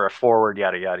comes in for a forward,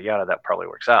 yada yada yada. That probably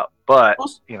works out, but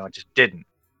it just didn't.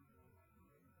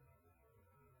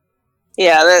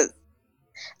 yeah.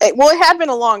 It had been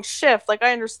a long shift.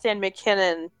 I understand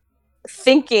McKinnon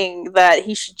thinking that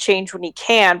he should change when he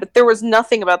can, but there was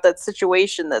nothing about that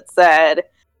situation that said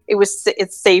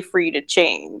it's safe for you to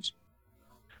change.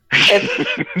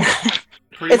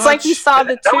 It's like he saw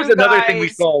the two That was another thing we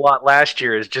guys- saw a lot last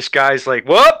year. Is just guys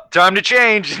whoop, time to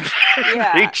change.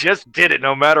 Yeah. They just did it,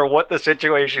 no matter what the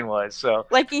situation was. So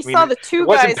saw the two it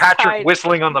wasn't guys Patrick tied.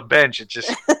 whistling on the bench. It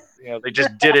just they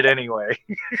just did it anyway.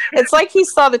 It's like he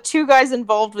saw the two guys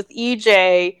involved with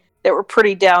EJ that were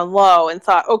pretty down low and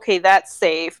thought, okay, that's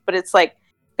safe. But it's like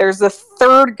there's a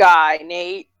third guy,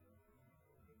 Nate,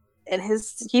 and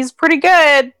he's pretty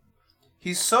good.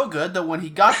 He's so good that when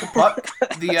he got the puck,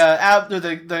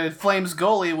 the Flames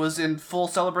goalie was in full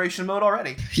celebration mode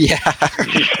already. yeah.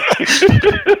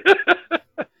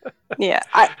 Yeah,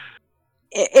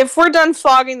 if we're done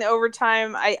flogging the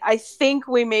overtime, I think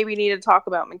we maybe need to talk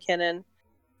about McKinnon,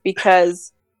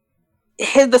 because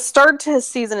the start to his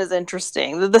season is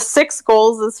interesting. The 6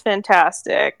 goals is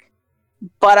fantastic,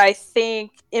 but I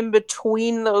think in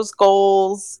between those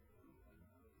goals,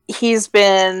 he's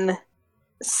been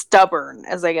stubborn,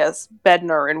 as I guess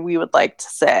Bednar and we would like to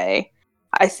say.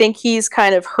 I think he's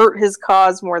kind of hurt his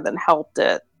cause more than helped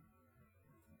it.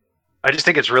 I just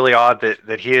think it's really odd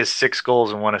that he has 6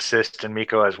 goals and 1 assist, and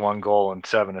Mikko has 1 goal and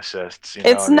 7 assists.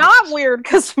 It's not weird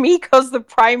because Mikko's the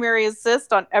primary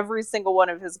assist on every single one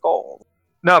of his goals.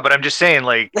 No, but I'm just saying,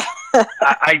 if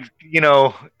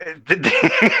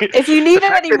you needed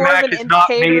any more of an has not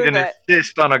made indicator an that-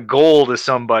 assist on a goal to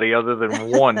somebody other than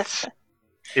once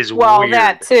is well, weird.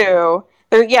 that too.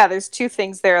 There's 2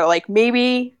 things there.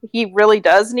 Maybe he really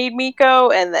does need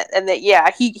Mikko, and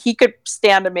that he could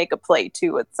stand to make a play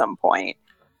too at some point.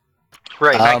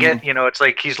 Right, I get, it's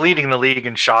like he's leading the league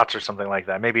in shots or something like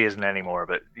that. Maybe he isn't anymore,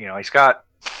 but he's got.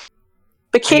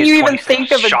 But can He has you even 26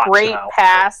 think of a shots great now.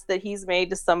 pass that he's made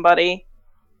to somebody?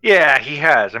 Yeah, he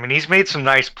has. I mean, he's made some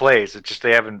nice plays. It's just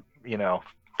they haven't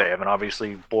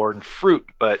obviously borne fruit.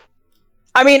 But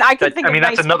I mean, I can think. I mean, of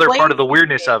that's nice another plays part of the he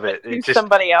weirdness made, of but it. to It's just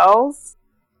somebody else.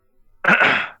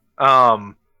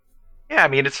 Yeah, I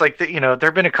mean, it's like there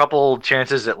have been a couple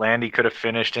chances that Landy could have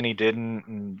finished and he didn't,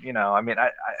 and I mean,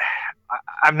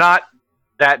 I'm not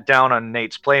that down on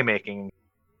Nate's playmaking.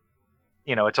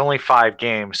 It's only 5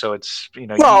 games, so it's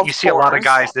Well, you see a lot of course.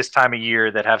 guys this time of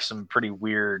year that have some pretty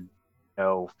weird,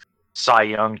 Cy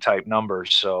Young type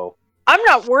numbers. So I'm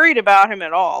not worried about him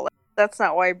at all. That's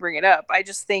not why I bring it up. I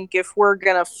just think if we're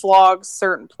gonna flog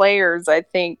certain players, I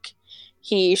think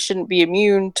he shouldn't be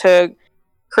immune to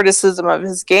criticism of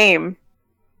his game.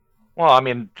 well, I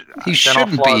mean, He then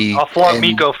shouldn't be. I'll flog and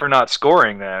Miko for not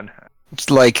scoring then. It's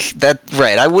like that,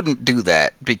 right? I wouldn't do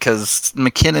that because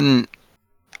McKinnon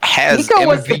has Miko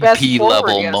was the best MVP forward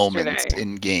level yesterday. moments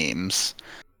in games.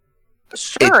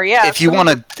 Sure, yeah. If you want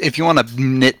to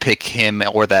nitpick him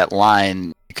or that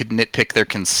line, you could nitpick their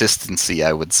consistency.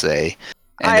 I would say,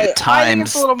 and I at think times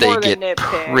it's a little they more than get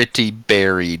nitpick. pretty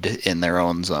buried in their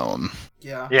own zone.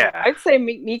 Yeah. Yeah, I'd say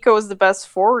Miko was the best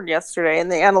forward yesterday,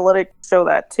 and the analytics show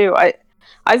that too. I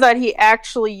thought he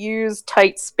actually used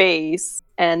tight space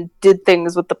and did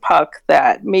things with the puck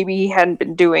that maybe he hadn't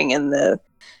been doing in the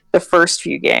first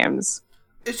few games.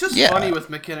 It's just Yeah. funny with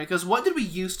McKinnon, because what did we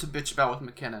used to bitch about with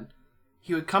McKinnon?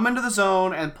 He would come into the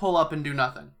zone and pull up and do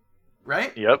nothing,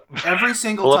 right? yep. Every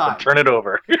single Pull up time. and turn it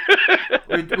over.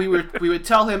 we would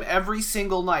tell him every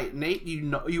single night, Nate,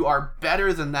 you are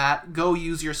better than that. Go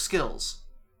use your skills.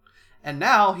 And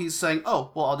now he's saying, oh,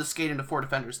 well, I'll just skate into 4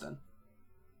 defenders then.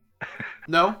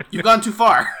 No, you've gone too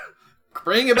far.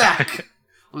 Bring it back.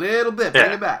 Little bit, bring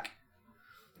Yeah. it back.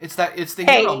 It's the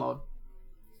Hey. hero mode.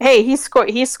 Hey, he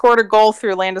scored a goal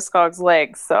through Landeskog's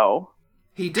legs, so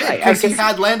He did, I because he guess-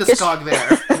 had Landeskog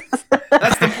there.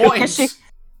 That's the point.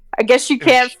 I guess you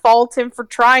can't fault him for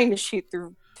trying to shoot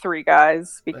through 3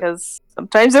 guys because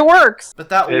sometimes it works. But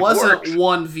that It wasn't works.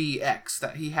 1vx,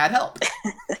 that he had help.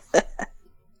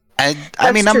 I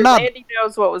That's mean, true. I'm not. Landy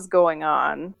knows what was going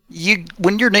on.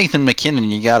 When you're Nathan McKinnon,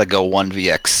 you got to go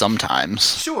 1vx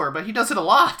sometimes. Sure, but he does it a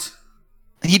lot.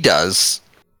 He does,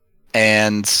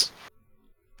 and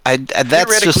that's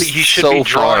Theoretically, just he should so be far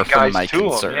drawing from guys my to him.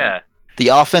 concern. Yeah. The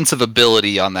offensive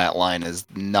ability on that line is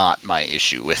not my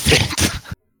issue with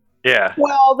it. Yeah.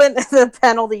 Well, then the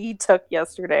penalty he took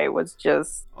yesterday was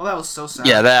just Oh, that was so sad.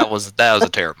 Yeah, that was a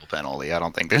terrible penalty. I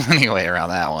don't think there's any way around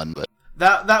that one. But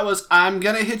That was, I'm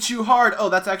gonna hit you hard. Oh,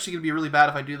 that's actually gonna be really bad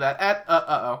if I do that.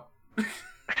 Uh-oh.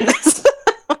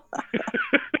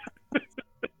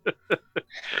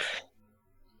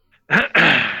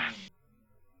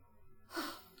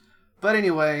 But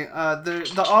anyway,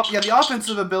 the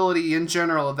offensive ability in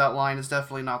general of that line is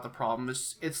definitely not the problem.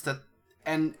 It's the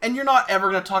and you're not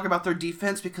ever going to talk about their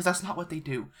defense because that's not what they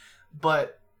do.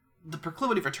 But the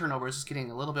proclivity for turnovers is getting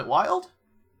a little bit wild.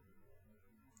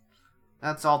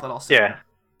 That's all that I'll say.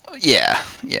 Yeah.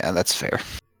 yeah, that's fair.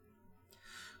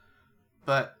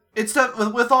 But it's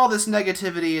with all this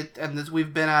negativity and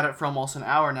we've been at it for almost an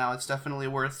hour now. It's definitely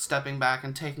worth stepping back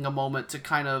and taking a moment to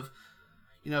kind of,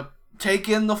 take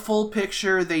in the full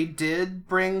picture. They did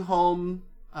bring home,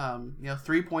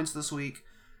 3 points this week.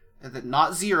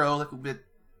 Not 0. Like,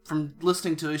 from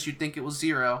listening to us, you'd think it was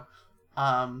 0.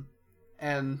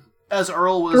 And as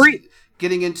Earl was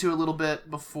getting into a little bit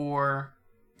before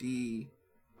the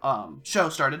show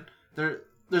started,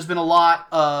 there's been a lot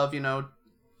of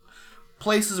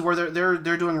places where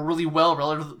they're doing really well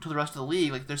relative to the rest of the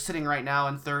league. Like, they're sitting right now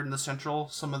in 3rd in the Central.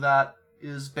 Some of that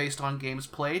is based on games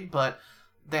played, but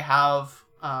they have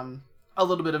a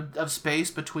little bit of space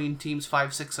between teams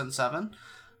 5, 6, and 7.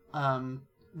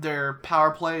 Their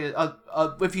power play,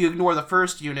 if you ignore the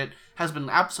first unit, has been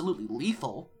absolutely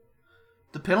lethal.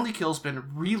 The penalty kill's been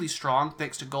really strong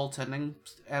thanks to goaltending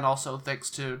and also thanks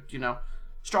to,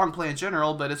 strong play in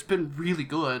general, but it's been really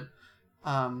good.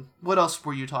 What else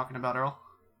were you talking about, Earl?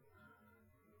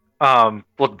 Well,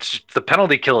 the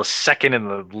penalty kill is 2nd in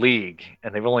the league,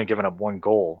 and they've only given up 1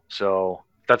 goal, so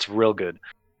that's real good.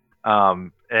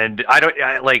 And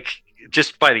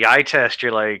just by the eye test,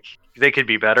 you're like, they could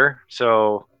be better.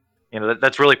 So,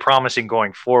 that's really promising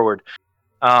going forward.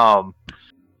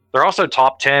 They're also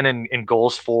top 10 in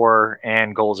goals for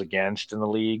and goals against in the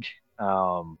league.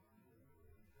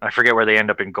 I forget where they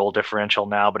end up in goal differential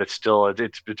now, but it's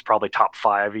probably top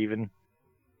 5 even.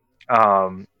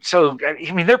 So,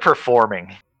 I mean, they're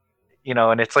performing,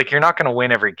 and it's like, you're not going to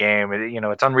win every game.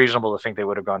 It's unreasonable to think they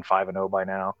would have gone 5-0 by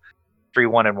now,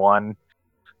 3-1-1.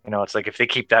 It's like, if they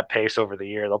keep that pace over the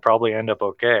year, they'll probably end up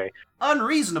okay.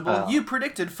 Unreasonable. You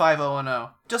predicted 5-0-0,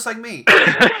 just like me.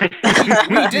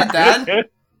 we did that.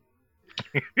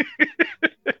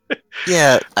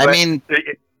 Yeah, I But- mean,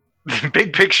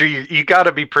 big picture, you got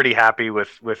to be pretty happy with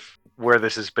where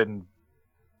this has been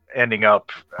ending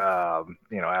up.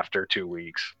 After 2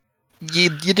 weeks. You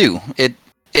do.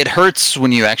 It hurts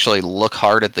when you actually look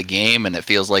hard at the game and it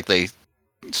feels like they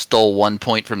stole 1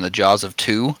 point from the jaws of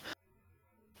 2.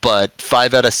 But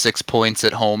 5 out of 6 points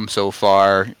at home so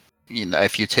far.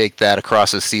 If you take that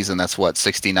across the season, that's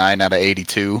 69 out of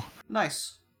 82.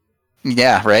 Nice.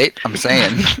 Yeah, right? I'm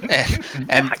saying.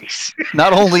 and Nice.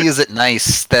 Not only is it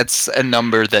nice, that's a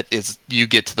number that is you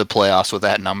get to the playoffs with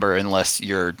that number unless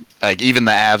you're like even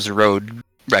the Avs road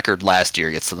record last year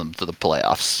gets them to the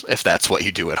playoffs if that's what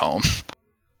you do at home.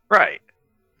 Right.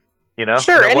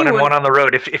 Sure, 1-1 on the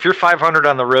road. If you're 500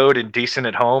 on the road and decent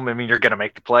at home, I mean, you're going to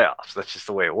make the playoffs. That's just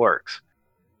the way it works.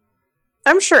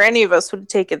 I'm sure any of us would have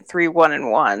taken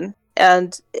 3-1-1,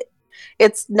 and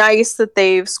it's nice that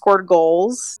they've scored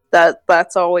goals.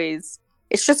 That's always.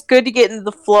 It's just good to get into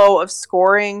the flow of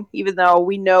scoring, even though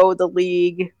we know the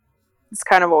league is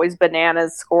kind of always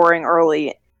bananas scoring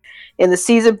early in the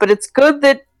season. But it's good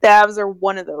that the Avs are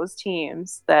one of those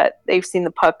teams that they've seen the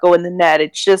puck go in the net.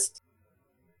 It's just.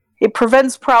 It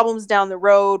prevents problems down the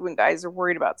road when guys are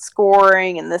worried about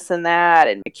scoring and this and that,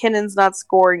 and McKinnon's not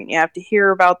scoring, and you have to hear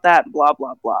about that, and blah,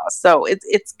 blah, blah. So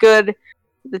it's good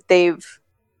that they've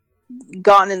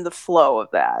gotten in the flow of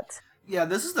that. Yeah,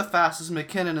 this is the fastest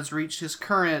McKinnon has reached his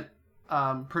current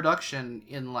production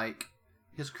in,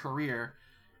 his career.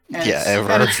 And ever.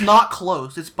 And it's not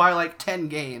close. It's by, 10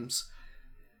 games.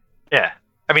 Yeah.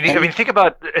 I mean, think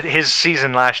about his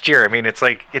season last year. I mean, it's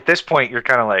like, at this point, you're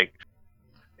kind of like,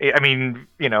 I mean,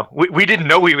 we didn't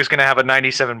know he was going to have a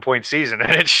 97-point season,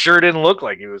 and it sure didn't look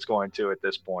like he was going to at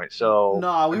this point. So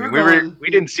No, we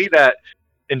didn't see that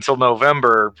until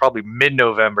November, probably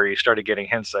mid-November. You started getting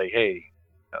hints like, hey,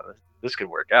 this could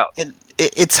work out. And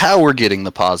it's how we're getting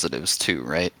the positives too,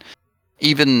 right?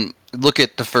 Even look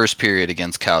at the first period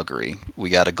against Calgary.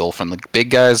 We got a goal from the big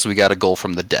guys. We got a goal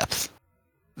from the depth.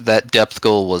 That depth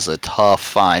goal was a tough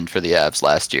find for the Avs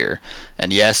last year.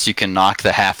 And yes, you can knock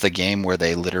the half the game where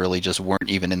they literally just weren't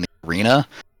even in the arena.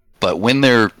 But when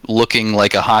they're looking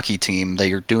like a hockey team,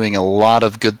 they are doing a lot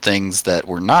of good things that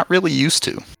we're not really used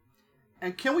to.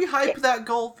 And can we hype that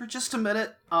goal for just a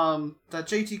minute? That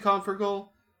JT Compher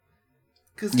goal?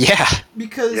 Because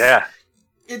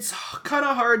it's kind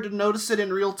of hard to notice it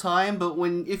in real time, but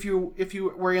if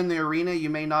you were in the arena, you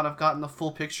may not have gotten the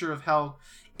full picture of how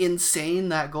insane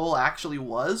that goal actually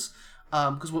was.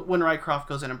 Because when Rycroft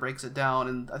goes in and breaks it down,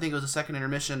 and I think it was the second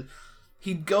intermission,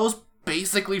 he goes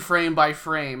basically frame by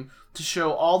frame to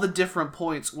show all the different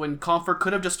points when Compher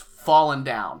could have just fallen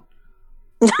down.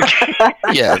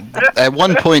 Yeah, at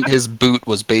one point his boot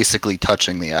was basically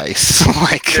touching the ice,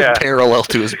 parallel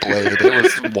to his blade. It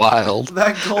was wild.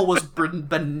 That goal was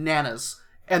bananas,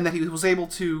 and that he was able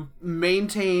to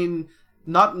maintain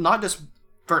not just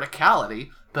verticality,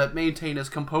 but maintain his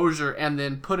composure and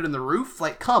then put it in the roof.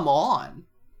 Come on.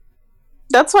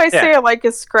 That's why I say I like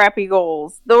his scrappy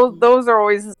goals. Those are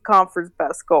always his Compher's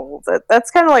best goals. That's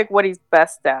kind of like what he's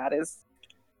best at.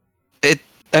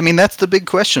 That's the big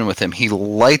question with him. He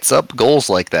lights up goals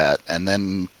like that, and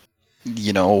then,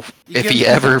 if he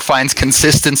ever finds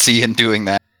consistency in doing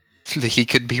that, he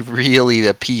could be really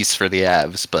a piece for the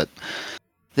Avs, but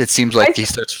it seems like he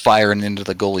starts firing into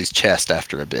the goalie's chest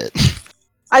after a bit.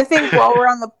 I think while we're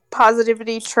on the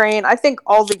positivity train, I think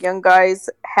all the young guys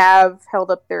have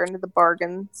held up their end of the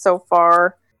bargain so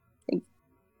far.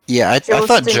 Yeah, I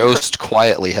thought Jost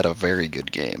quietly had a very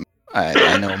good game.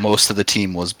 I know most of the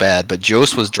team was bad, but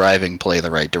Jost was driving play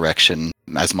the right direction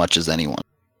as much as anyone.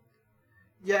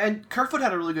 Yeah, and Kerfoot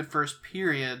had a really good first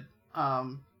period,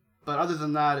 but other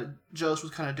than that, Jost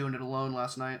was kind of doing it alone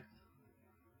last night.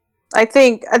 I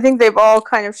think they've all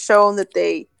kind of shown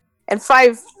that and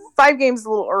five games is a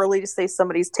little early to say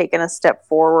somebody's taken a step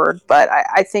forward, but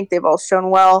I think they've all shown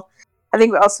well. I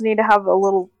think we also need to have a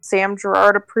little Sam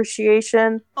Girard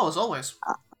appreciation. Oh, as always.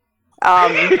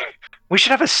 We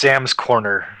should have a Sam's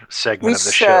Corner segment of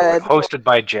the show, hosted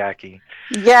by Jackie.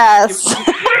 Yes.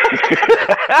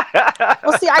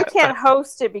 Well, see, I can't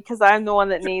host it because I'm the one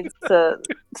that needs to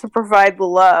provide the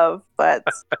love, but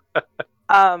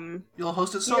you'll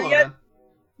host it solo then.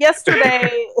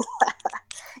 Yesterday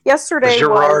the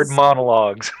Girard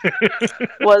monologues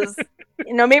was,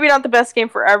 maybe not the best game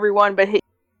for everyone, but him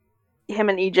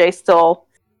and EJ still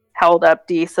held up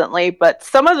decently. But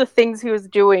some of the things he was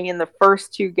doing in the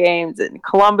first 2 games in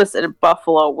Columbus and in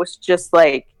Buffalo was just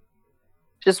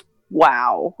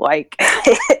wow.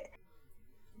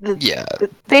 The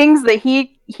things that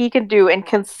he can do and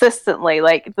consistently,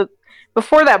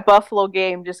 before that Buffalo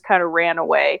game just kind of ran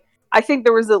away. I think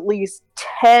there was at least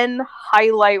 10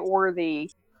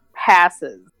 highlight-worthy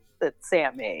passes that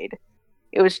Sam made.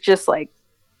 It was just like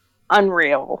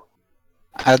unreal.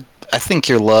 I think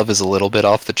your love is a little bit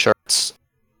off the charts,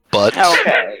 but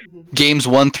Okay. games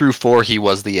 1 through 4, he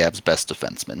was the Avs' best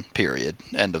defenseman. Period.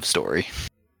 End of story.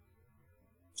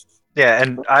 Yeah,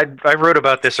 and I wrote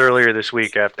about this earlier this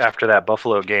week after that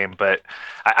Buffalo game, but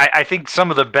I think some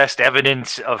of the best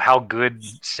evidence of how good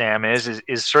Sam is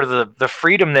sort of the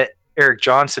freedom that Eric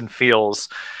Johnson feels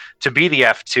to be the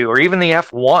F2 or even the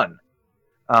F1.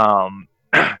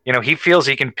 He feels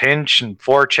he can pinch and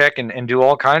forecheck and do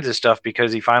all kinds of stuff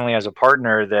because he finally has a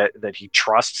partner that he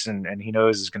trusts and he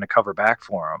knows is going to cover back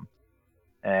for him.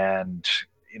 And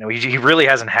he really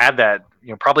hasn't had that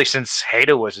probably since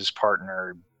Hayda was his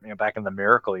partner back in the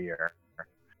Miracle year.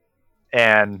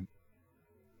 And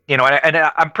and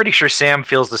I'm pretty sure Sam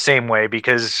feels the same way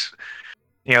because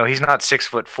he's not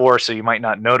 6'4", so you might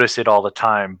not notice it all the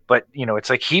time. But it's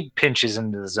like he pinches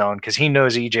into the zone because he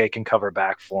knows EJ can cover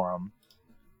back for him.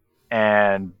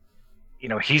 And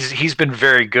he's been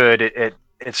very good at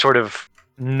sort of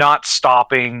not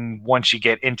stopping once you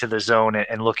get into the zone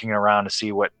and looking around to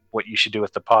see what you should do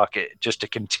with the puck, just to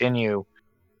continue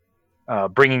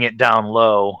bringing it down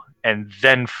low and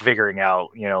then figuring out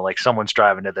like someone's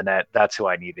driving to the net, that's who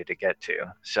I needed to get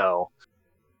to. So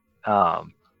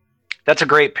that's a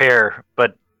great pair,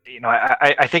 but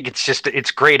I think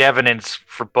it's great evidence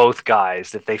for both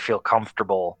guys that they feel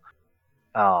comfortable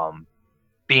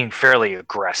being fairly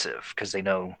aggressive because they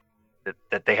know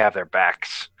that they have their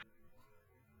backs.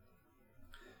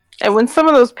 And when some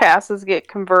of those passes get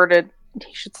converted,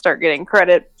 he should start getting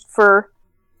credit for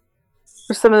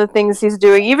some of the things he's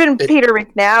doing. Even Peter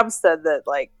McNabb said that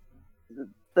like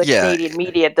the Canadian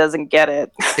media doesn't get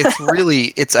it.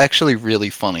 It's actually really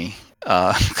funny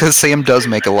because Sam does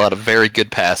make a lot of very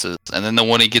good passes, and then the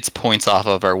one he gets points off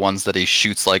of are ones that he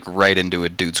shoots like right into a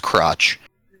dude's crotch.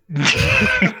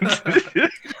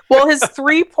 Well, his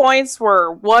 3 points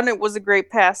were, one, it was a great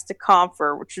pass to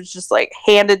Comfer, which was just like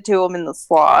handed to him in the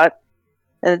slot,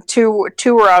 and two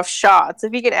were off shots.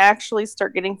 If he could actually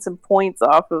start getting some points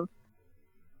off of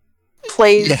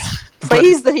plays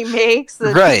that he makes,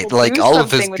 right? Like all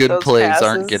of his good plays passes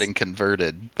aren't getting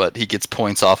converted, but he gets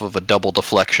points off of a double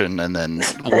deflection and then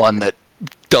one that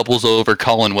doubles over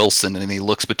Colin Wilson, and he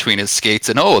looks between his skates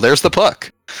and there's the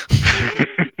puck.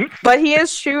 But he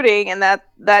is shooting, and that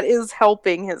is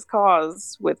helping his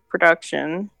cause with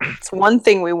production. It's one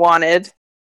thing we wanted.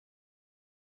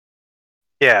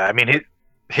 Yeah, I mean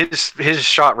his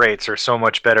shot rates are so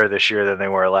much better this year than they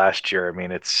were last year. I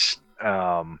mean, it's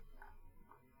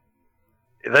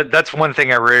that's one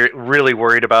thing I really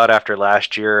worried about after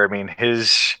last year. I mean,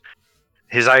 his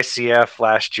ICF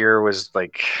last year was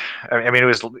like, I mean,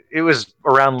 it was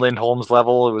around Lindholm's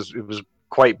level. It was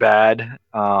quite bad.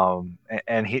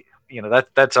 And he,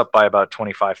 that's up by about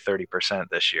 25-30%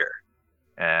 this year.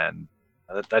 And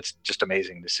that's just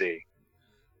amazing to see.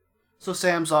 So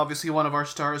Sam's obviously one of our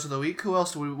stars of the week. Who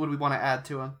else would we want to add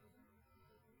to him?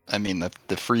 I mean, the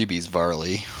freebies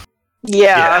Varley.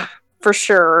 Yeah, for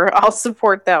sure. I'll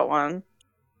support that one.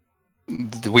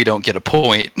 We don't get a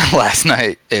point last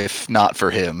night if not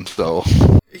for him, so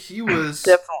he was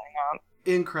definitely not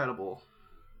incredible.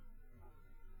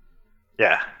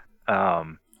 Yeah.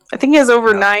 I think he has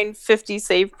over 950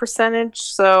 save percentage,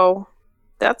 so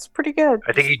that's pretty good.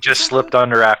 I think he just slipped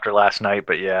under after last night,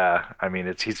 but yeah, I mean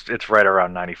it's right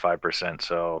around 95%.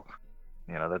 So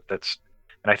that's,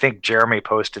 and I think Jeremy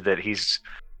posted that he's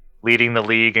leading the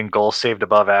league in goals saved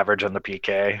above average on the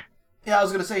PK. Yeah, I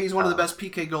was gonna say he's one of the best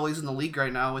PK goalies in the league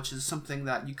right now, which is something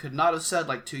that you could not have said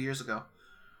like 2 years ago.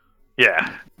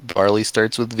 Yeah. Varley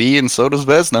starts with V, and so does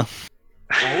Vezina.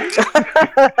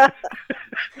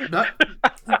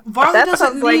 Varley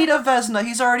doesn't need a Vezina.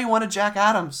 He's already won a Jack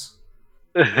Adams.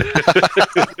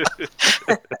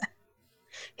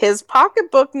 His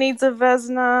pocketbook needs a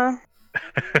Vezina.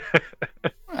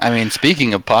 I mean,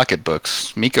 speaking of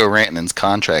pocketbooks, Mikko Rantanen's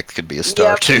contract could be a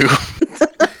star too.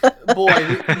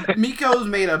 Boy, Mikko's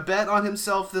made a bet on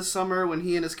himself this summer when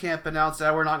he and his camp announced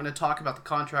that we're not going to talk about the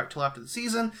contract till after the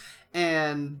season,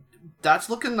 and that's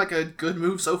looking like a good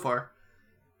move so far.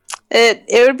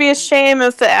 It would be a shame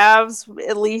if the Avs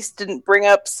at least didn't bring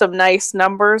up some nice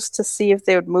numbers to see if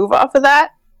they would move off of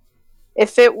that.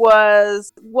 If it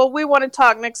was, well, we want to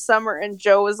talk next summer, and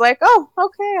Joe was like, oh,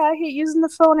 okay, I hate using the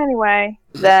phone anyway,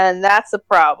 then that's a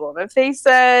problem. If they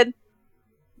said,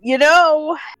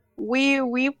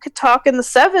 we could talk in the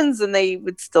sevens, and they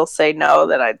would still say no,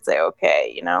 then I'd say,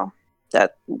 okay,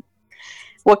 that,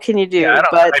 what can you do? Yeah,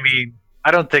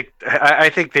 I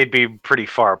think they'd be pretty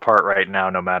far apart right now,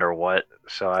 no matter what.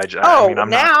 So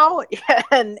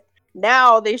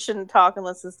Now they shouldn't talk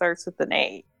unless it starts with an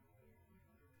 8.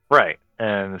 Right,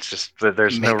 and it's just that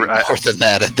there's Maybe no. more than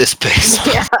that at this pace.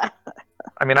 Yeah.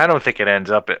 I mean, I don't think it ends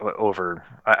up over.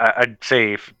 I'd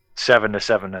say 7 to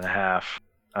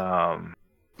 7.5.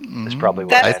 Is probably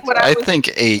what That's it ends what up. I was think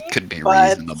 8 thinking, could be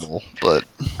but- reasonable, but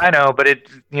I know, but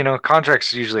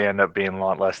contracts usually end up being a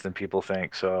lot less than people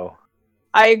think. So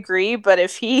I agree, but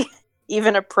if he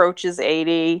even approaches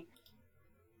 80,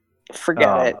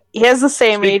 forget it. He has the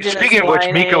same agent. Speaking as of which,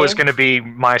 Laine. Miko is going to be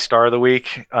my star of the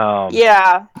week. Yeah.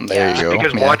 there yeah. you go.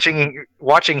 Because Yeah.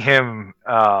 watching him,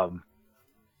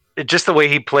 just the way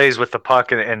he plays with the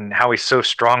puck and how he's so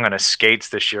strong on his skates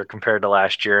this year compared to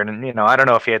last year, and I don't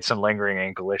know if he had some lingering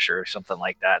ankle issue or something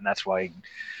like that, and that's why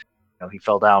he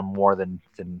fell down more than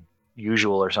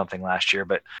usual or something last year.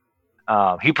 But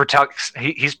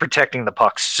he's protecting the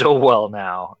puck so well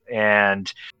now,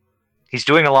 and he's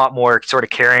doing a lot more sort of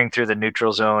carrying through the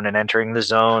neutral zone and entering the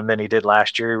zone than he did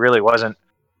last year. He really wasn't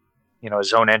a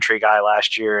zone entry guy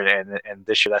last year, and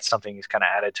this year that's something he's kind of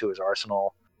added to his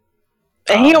arsenal.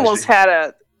 And he almost had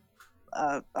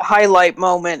a highlight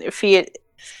moment if he had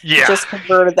just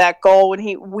converted that goal when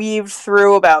he weaved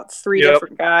through about 3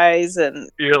 different guys.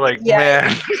 And you're like,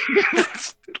 man,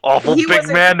 awful big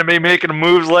man to be making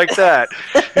moves like that.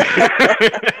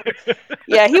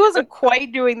 Yeah, he wasn't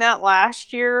quite doing that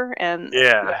last year. And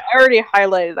Yeah. I already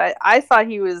highlighted, I thought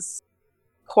he was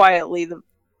quietly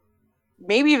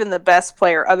maybe even the best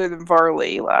player other than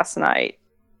Varley last night.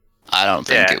 I don't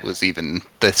think it was even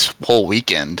this whole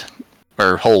weekend,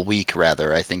 or whole week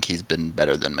rather. I think he's been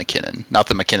better than McKinnon. Not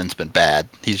that McKinnon's been bad.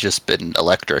 He's just been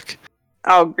electric.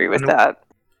 I'll agree with that.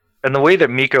 And the way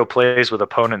that Miko plays with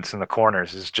opponents in the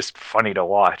corners is just funny to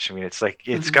watch. I mean, it's like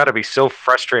it's got to be so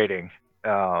frustrating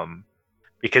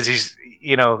because he's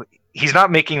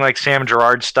not making like Sam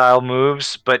Girard style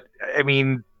moves, but I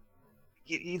mean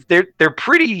they're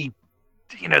pretty.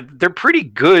 They're pretty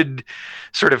good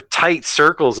sort of tight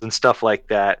circles and stuff like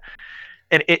that.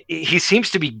 And he seems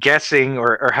to be guessing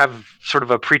or have sort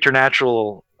of a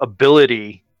preternatural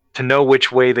ability to know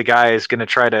which way the guy is going to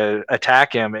try to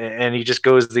attack him. And he just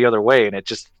goes the other way. And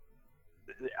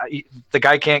the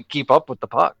guy can't keep up with the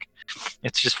puck.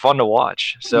 It's just fun to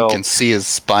watch. So you can see his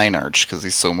spine arch because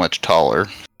he's so much taller.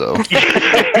 So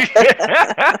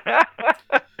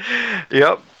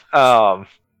Yep.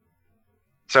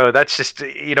 So that's just,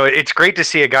 it's great to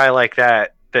see a guy like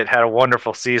that had a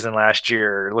wonderful season last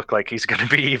year look like he's going to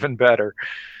be even better.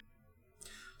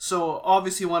 So,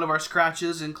 obviously, one of our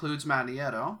scratches includes Matt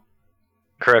Nieto.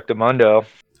 Correctamundo.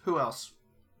 Who else?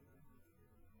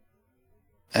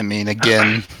 I mean,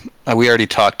 again, we already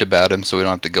talked about him, so we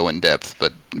don't have to go in depth,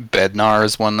 but Bednar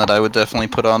is one that I would definitely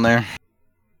put on there.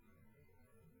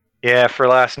 Yeah, for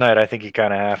last night, I think you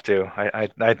kind of have to.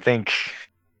 I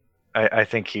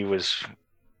think he was...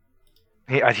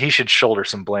 He should shoulder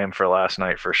some blame for last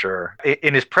night for sure.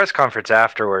 In his press conference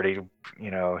afterward,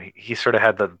 he sort of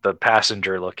had the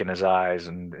passenger look in his eyes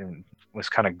and was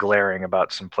kind of glaring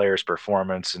about some players'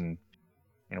 performance, and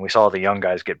we saw the young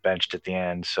guys get benched at the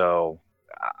end. So,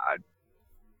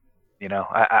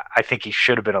 I think he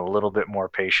should have been a little bit more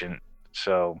patient.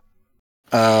 So,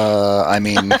 I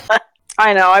mean,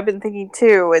 I know. I've been thinking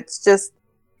too. It's just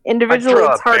individually,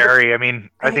 it's hard. Barry.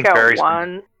 I think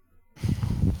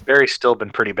Barry's still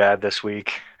been pretty bad this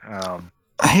week.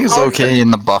 He was okay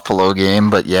in the Buffalo game,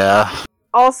 but yeah.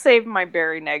 I'll save my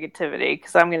Barry negativity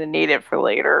because I'm going to need it for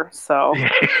later. So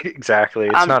exactly,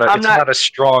 it's not a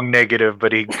strong negative,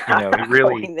 but he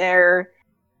really there.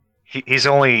 He's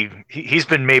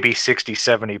been maybe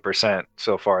 60-70%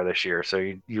 so far this year. So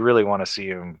you really want to see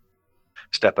him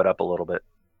step it up a little bit.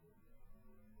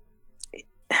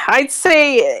 I'd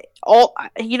say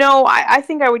I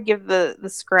think I would give the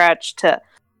scratch to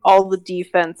all the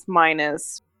defense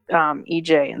minus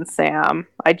EJ and Sam.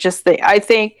 I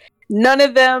think none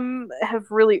of them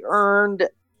have really earned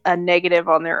a negative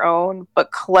on their own,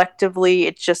 but collectively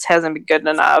it just hasn't been good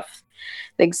enough.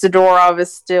 I think Zadorov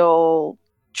is still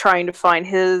trying to find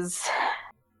his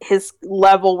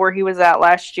level where he was at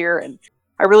last year, and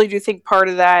I really do think part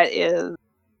of that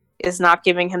is not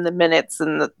giving him the minutes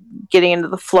and getting into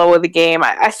the flow of the game.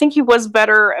 I think he was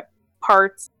better at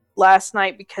parts last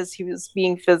night because he was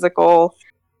being physical,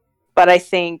 but I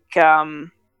think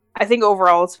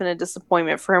overall it's been a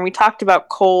disappointment for him. We talked about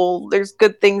Cole. There's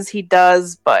good things he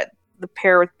does, but the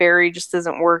pair with Barry just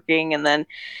isn't working. And then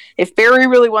if Barry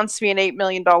really wants to be an $8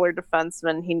 million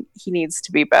defenseman, he needs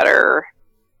to be better.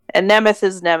 And Nemeth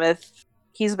is Nemeth.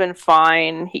 He's been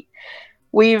fine.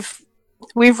 We've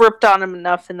ripped on him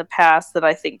enough in the past that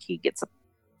I think he gets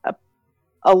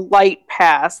a light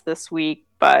pass this week.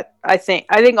 But I think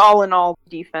all in all,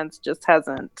 defense just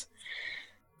hasn't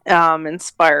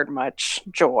inspired much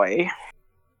joy.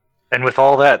 And with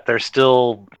all that, they're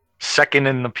still second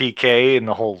in the PK in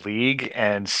the whole league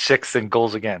and sixth in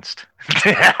goals against.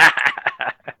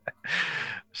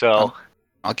 So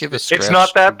I'll give a scratch. it's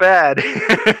not that bad.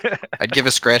 I'd give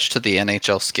a scratch to the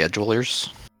NHL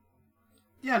schedulers.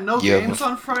 Yeah, no You have games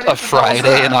on Friday. A What the hell is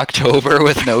Friday in that? October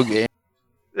with no game.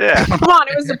 Yeah. Come on,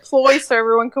 it was a ploy so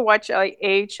everyone could watch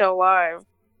AHL live.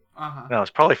 Uh-huh. No,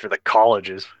 it's probably for the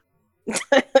colleges.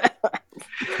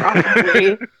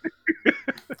 Probably.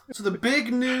 So the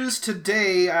big news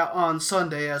today on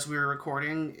Sunday, as we were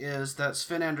recording, is that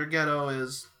Sven Andrighetto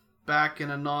is back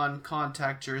in a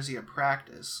non-contact jersey at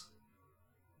practice.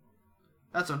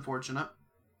 That's unfortunate.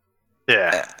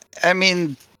 Yeah. I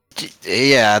mean,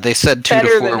 yeah, they said 2 Better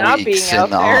to than 4 not weeks being out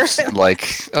in the there. off,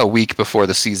 like a week before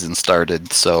the season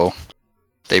started. So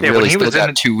they Yeah, when really he still was got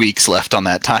in- 2 weeks left on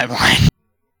that timeline.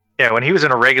 Yeah, when he was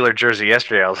in a regular jersey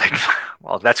yesterday, I was like,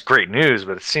 well, that's great news,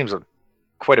 but it seems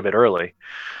quite a bit early.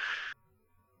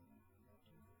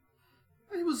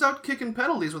 He was out kicking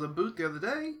penalties with a boot the other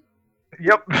day.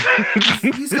 Yep.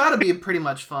 He's got to be pretty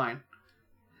much fine.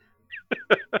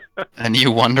 And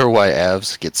you wonder why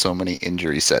Avs get so many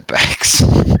injury setbacks.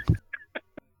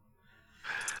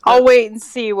 I'll wait and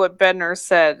see what Bednar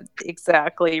said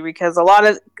exactly, because a lot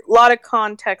of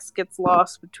context gets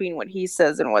lost between what he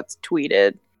says and what's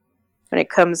tweeted when it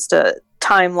comes to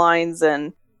timelines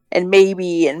and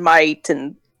maybe and might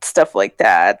and stuff like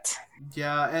that.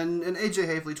 Yeah, and AJ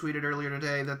Havely tweeted earlier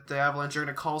today that the Avalanche are going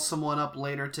to call someone up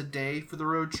later today for the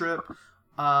road trip,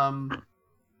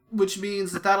 which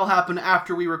means that that'll happen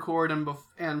after we record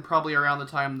and probably around the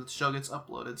time that the show gets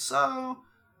uploaded. So,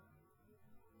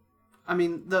 I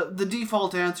mean, the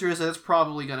default answer is that it's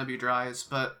probably going to be Dries,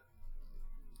 but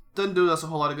doesn't do us a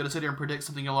whole lot of good to sit here and predict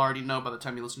something you'll already know by the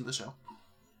time you listen to the show.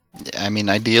 I mean,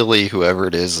 ideally, whoever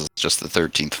it is just the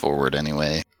 13th forward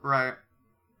anyway. Right.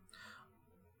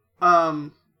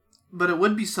 But it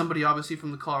would be somebody, obviously,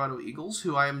 from the Colorado Eagles,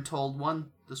 who I am told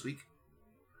won this week.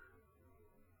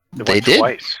 They did.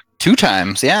 Twice. 2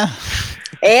 times, yeah.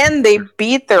 And they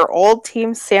beat their old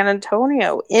team San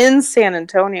Antonio in San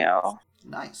Antonio.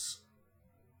 Nice.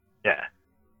 Yeah.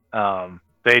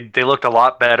 They looked a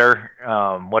lot better.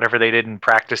 Whatever they did in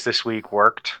practice this week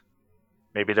worked.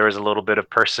 Maybe there was a little bit of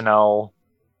personnel.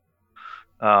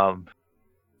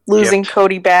 Losing Gift.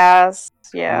 Cody Bass.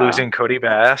 Yeah. Losing Cody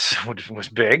Bass was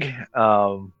big.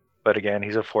 But again,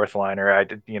 he's a fourth liner. I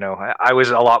was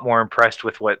a lot more impressed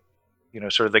with what,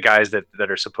 sort of the guys that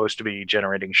are supposed to be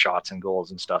generating shots and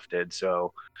goals and stuff did.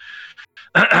 So,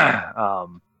 they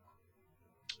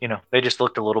just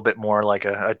looked a little bit more like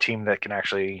a team that can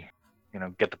actually,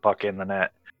 get the puck in the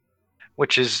net,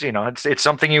 which is, it's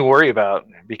something you worry about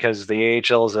because the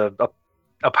AHL is a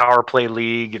power play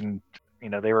league, and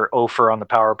they were 0 on the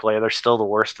power play. They're still the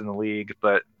worst in the league,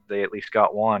 but they at least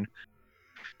got one.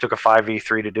 Took a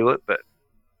 5v3 to do it, but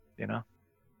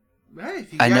Hey,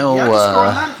 if you I got, know, you have to score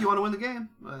on that if you want to win the game,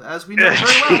 as we know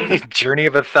very well. Journey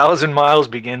of 1,000 miles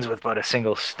begins with but a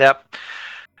single step.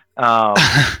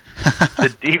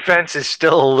 The defense is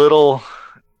still a little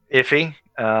iffy.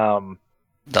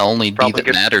 The only D Probably that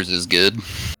good. matters is good.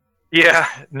 Yeah,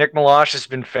 Nick Milosh has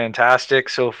been fantastic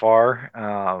so far.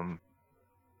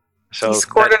 So he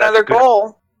scored that's another good.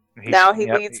 goal. He's- Now he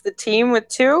yep, leads the team with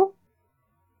 2.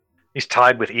 He's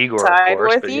tied with Igor, Tied of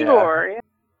course. with but Igor. Yeah.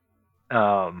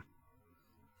 Yeah.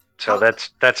 So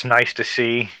that's nice to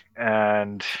see.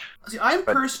 And See, I'm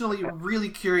But- personally really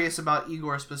curious about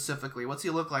Igor specifically. What's he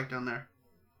look like down there?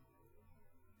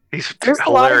 he's There's a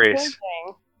lot of hilarious.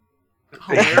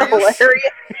 Hilarious?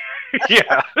 Hilarious.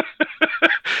 Yeah.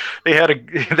 they had a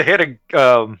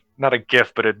not a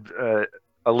GIF, but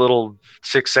a little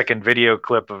 6-second video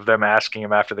clip of them asking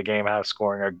him after the game how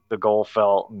scoring the goal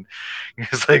felt, and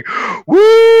he's like,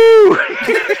 "Woo!"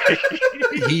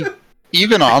 He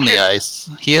even on the ice,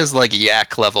 he has like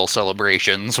yak level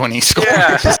celebrations when he scores.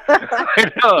 Yeah,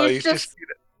 I know.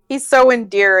 He's so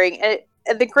endearing.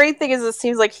 And the great thing is, it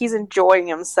seems like he's enjoying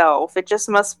himself. It just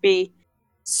must be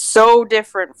so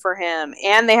different for him.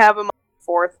 And they have him on the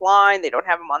 4th line. They don't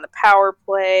have him on the power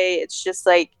play. It's just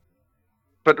like,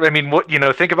 But I mean,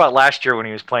 think about last year when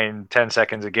he was playing 10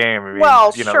 seconds a game. I mean,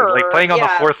 Well, like sure, playing on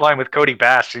yeah. the 4th line with Cody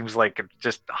Bass seems like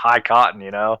just high cotton,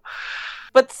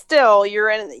 but still, you're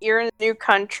in a new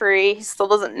country. He still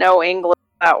doesn't know English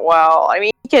that well. I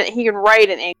mean, he can write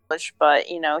in English, but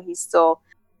he still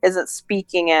isn't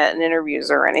speaking it in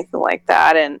interviews or anything like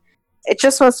that. And it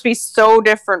just must be so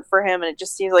different for him. And it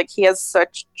just seems like he has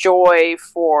such joy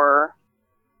for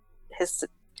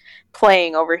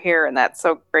playing over here, and that's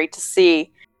so great to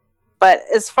see. But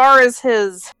as far as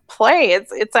his play,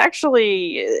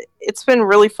 it's been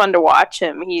really fun to watch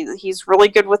him. He's really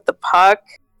good with the puck,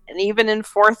 and even in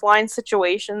fourth line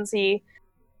situations, he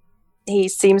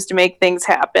seems to make things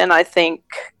happen. I think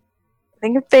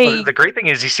if they The great thing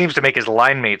is he seems to make his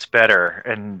line mates better,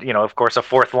 and of course, a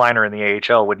fourth liner in the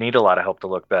AHL would need a lot of help to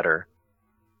look better.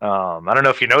 I don't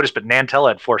know if you noticed, but Nantel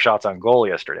had 4 shots on goal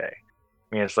yesterday.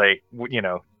 I mean, it's like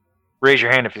raise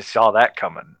your hand if you saw that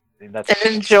coming. I mean, that's...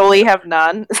 And Jolie have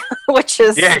none, which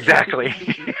is exactly.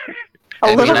 a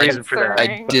I little mean, reason for that.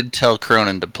 concerning. I did tell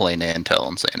Cronin to play Nantel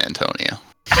in San Antonio.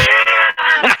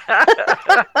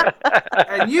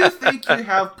 And you think you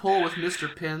have pull with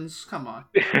Mr. Pins? Come on.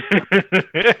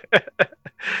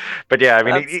 But yeah, I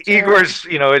mean, That's true. Igor's,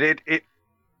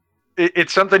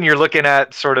 it's something you're looking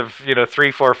at sort of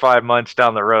 3, 4, 5 months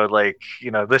down the road. Like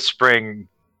this spring,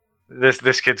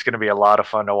 this kid's going to be a lot of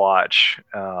fun to watch,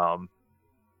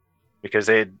 because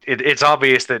it's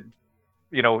obvious that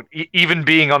even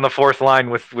being on the fourth line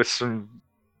with some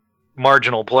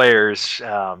marginal players,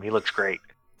 he looks great.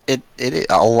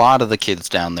 A lot of the kids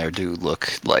down there do look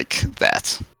like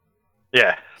that.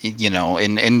 Yeah.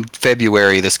 In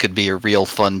February, this could be a real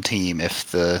fun team if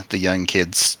the young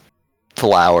kids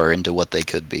flower into what they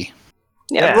could be.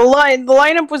 Yeah, the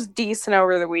lineup was decent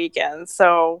over the weekend,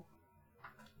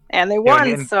 and they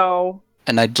won.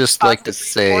 And I'd just like to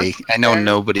say, I know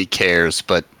nobody cares,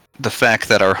 but the fact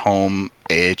that our home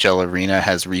AHL arena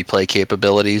has replay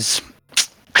capabilities,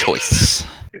 choice.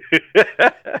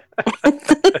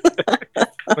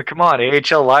 But come on,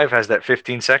 AHL Live has that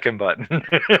 15-second button.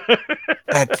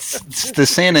 That's the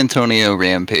San Antonio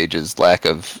Rampage's lack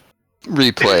of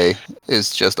replay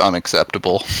is just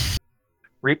unacceptable.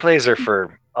 Replays are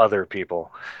for other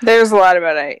people. There's a lot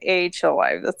about AHL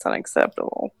Live that's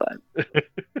unacceptable, but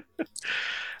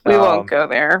we won't go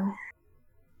there.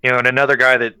 And another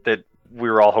guy that we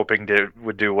were all hoping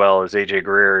would do well is AJ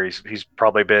Greer. He's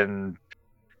probably been,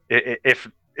 if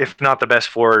not the best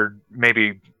forward,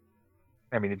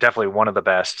 definitely one of the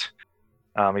best.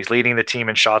 He's leading the team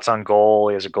in shots on goal.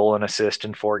 He has a goal and assist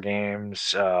in 4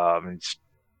 games. He's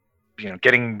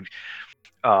getting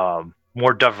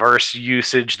more diverse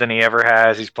usage than he ever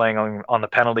has. He's playing on the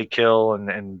penalty kill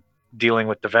and dealing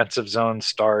with defensive zone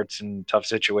starts and tough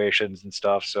situations and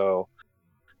stuff. So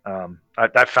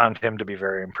I found him to be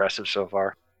very impressive so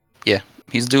far. Yeah,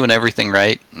 he's doing everything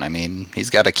right. I mean, he's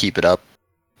got to keep it up,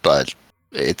 but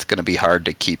it's going to be hard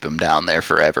to keep him down there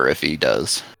forever if he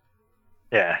does.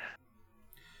 Yeah.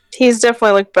 He's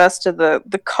definitely looked best of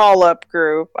the call-up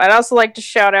group. I'd also like to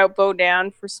shout out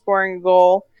Beaudoin for scoring a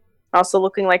goal, also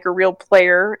looking like a real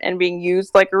player and being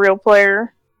used like a real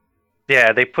player.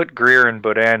 Yeah, they put Greer and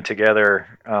Beaudoin together,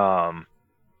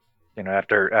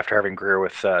 after having Greer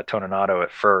with Toninato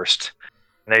at first.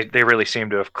 They really seem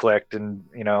to have clicked, and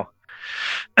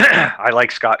I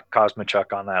like Scott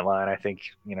Kosmachuk on that line. I think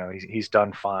he's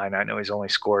done fine. I know he's only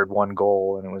scored 1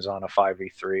 goal and it was on a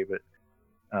 5v3, but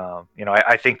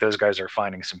I think those guys are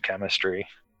finding some chemistry.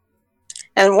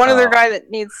 And one other guy that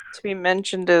needs to be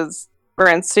mentioned is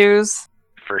Francouz.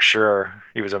 For sure,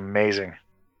 he was amazing.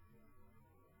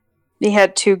 He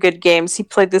had 2 good games. He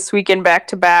played this weekend back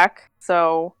to back,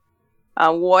 so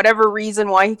whatever reason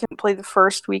why he couldn't play the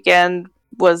first weekend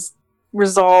was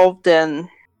resolved, and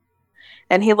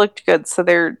he looked good. So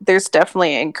there's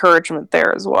definitely encouragement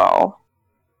there as well.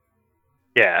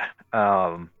 Yeah,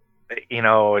 I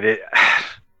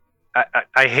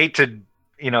hate to,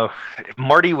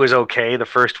 Marty was okay the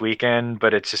first weekend,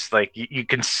 but it's just like you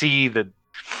can see the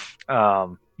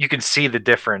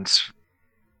difference,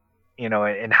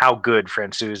 in how good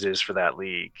Francouz is for that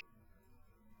league.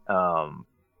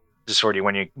 Just sort of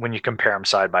when you compare him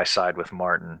side by side with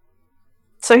Martin.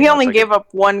 So he only gave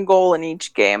up 1 goal in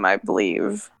each game, I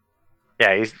believe.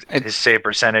 Yeah, his save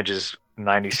percentage is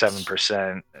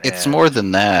 97%. It's more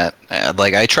than that.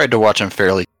 I tried to watch him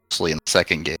fairly closely in the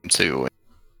second game too.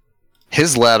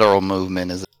 His lateral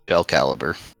movement is NHL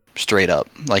caliber, straight up.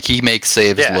 He makes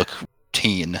saves look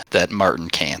routine that Martin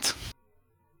can't.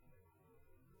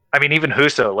 I mean, even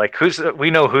Husso,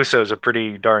 we know Husso's a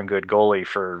pretty darn good goalie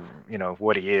for,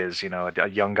 what he is, a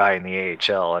young guy in the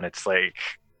AHL. And it's like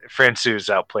Francouz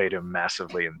outplayed him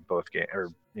massively in both games,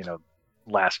 or,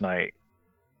 last night.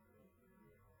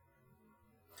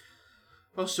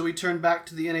 Well, should we turn back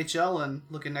to the NHL and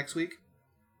look at next week?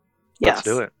 Yes. Let's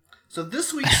do it. So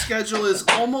this week's schedule is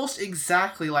almost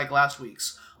exactly like last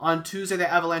week's. On Tuesday, the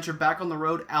Avalanche are back on the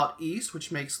road out east,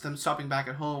 which makes them stopping back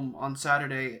at home on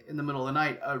Saturday in the middle of the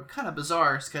night a kind of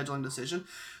bizarre scheduling decision.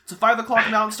 It's a 5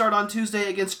 o'clock Mountain start on Tuesday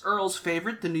against Earl's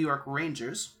favorite, the New York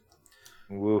Rangers.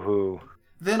 Woohoo.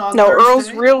 Then on No, Thursday,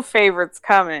 Earl's real favorite's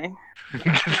coming.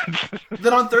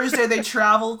 Then on Thursday they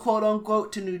travel, quote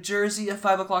unquote, to New Jersey, a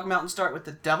 5 o'clock Mountain start with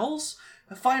the Devils.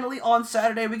 And finally, on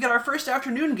Saturday, we get our first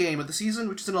afternoon game of the season,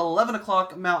 which is an 11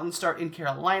 o'clock Mountain start in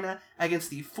Carolina against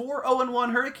the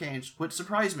 4-0-1 Hurricanes, which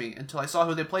surprised me until I saw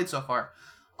who they played so far.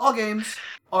 All games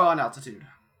are on altitude.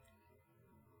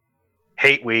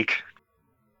 Hate week.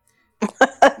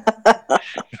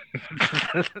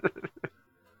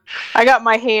 I got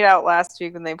my hate out last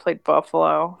week when they played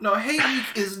Buffalo. No, Hate Week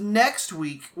is next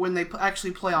week when they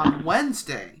actually play on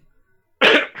Wednesday.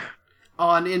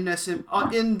 On NBCS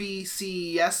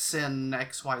and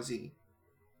XYZ.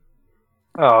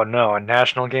 Oh no, a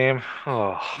national game?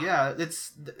 Oh. Yeah, it's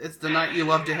the night you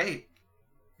love to hate.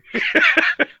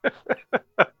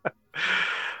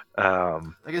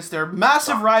 Against their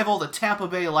massive rival, the Tampa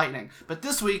Bay Lightning. But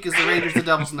this week is the Rangers, the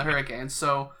Devils, and the Hurricanes.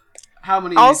 So, how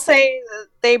many... I'll say that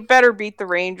they better beat the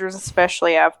Rangers,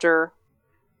 especially after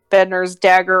Bednar's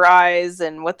dagger eyes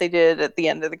and what they did at the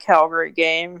end of the Calgary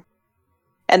game.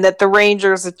 And that the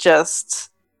Rangers are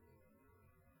just...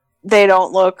 They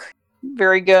don't look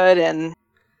very good, and...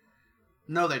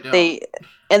 No, they don't. They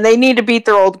need to beat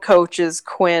their old coaches,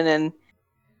 Quinn and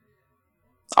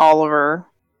Oliver.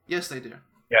 Yes, they do.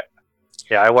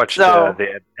 Yeah, I watched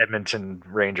the Edmonton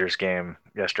Rangers game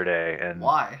yesterday, and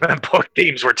Why? both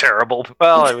teams were terrible.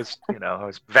 Well, I was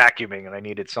vacuuming and I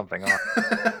needed something on.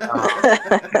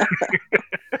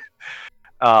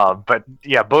 But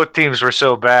yeah, both teams were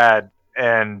so bad,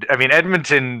 and I mean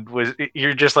Edmonton was.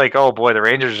 You're just like, oh boy, the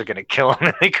Rangers are going to kill them,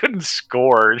 and they couldn't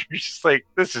score. You're just like,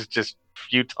 this is just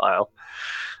futile.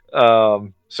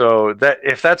 So that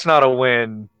if that's not a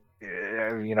win,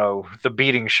 the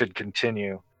beating should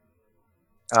continue.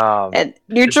 And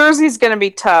New Jersey's going to be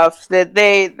tough. That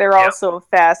they're also a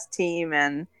fast team,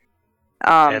 and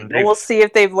we'll see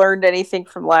if they've learned anything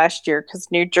from last year,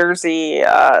 because New Jersey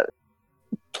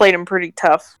played them pretty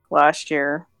tough last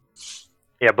year.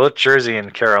 Yeah, both Jersey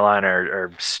and Carolina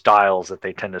are styles that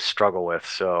they tend to struggle with.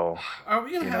 So, are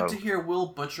we going to have to hear Will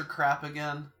Butcher crap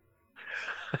again?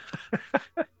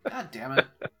 God damn it!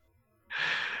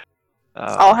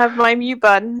 I'll have my mute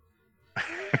button.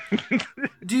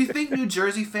 Do you think New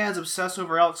Jersey fans obsess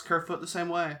over Alex Kerfoot the same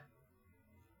way?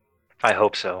 I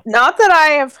hope so. Not that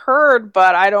I have heard,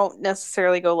 but I don't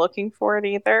necessarily go looking for it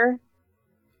either.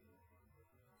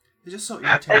 It's just so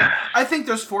irritating. I think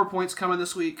there's 4 points coming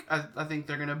this week. I think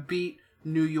they're going to beat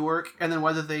New York, and then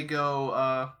whether they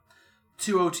go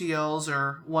 2 OTLs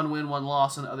or 1 win, 1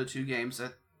 loss in the other 2 games,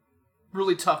 that's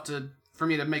really tough for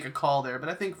me to make a call there, but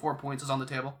I think 4 points is on the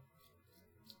table.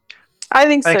 I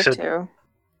think so too.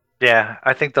 Yeah,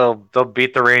 I think they'll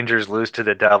beat the Rangers, lose to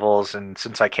the Devils, and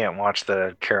since I can't watch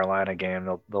the Carolina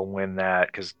game, they'll win that,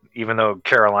 because even though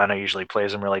Carolina usually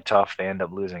plays them really tough, they end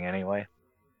up losing anyway.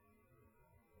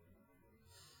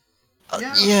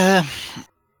 Yeah,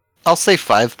 I'll say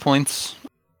 5 points.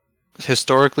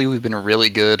 Historically, we've been really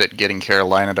good at getting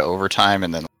Carolina to overtime,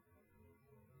 and then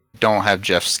don't have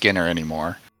Jeff Skinner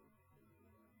anymore.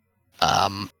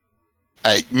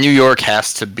 New York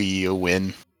has to be a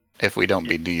win. If we don't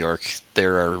beat New York,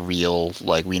 they're a real,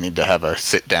 we need to have a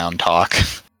sit-down talk.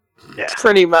 Yeah.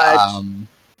 Pretty much.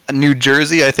 New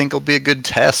Jersey, I think, will be a good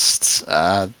test.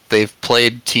 They've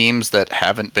played teams that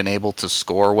haven't been able to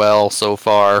score well so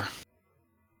far.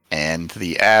 And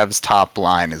the Avs top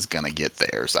line is going to get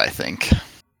theirs, I think.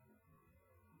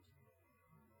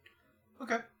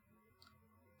 Okay.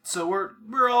 So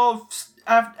we're all,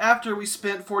 after we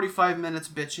spent 45 minutes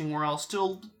bitching, we're all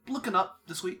still looking up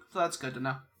this week, so that's good to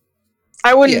know.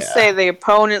 I wouldn't say the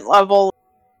opponent level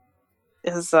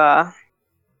is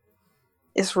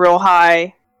real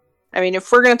high. I mean,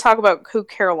 if we're going to talk about who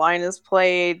Carolina's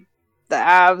played, the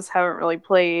Avs haven't really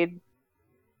played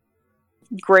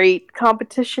great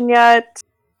competition yet.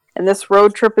 And this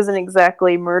road trip isn't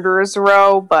exactly murderer's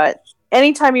row, but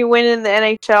anytime you win in the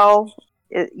NHL,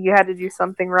 you had to do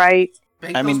something right.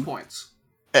 Bank those points.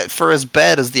 For as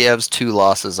bad as the Avs' 2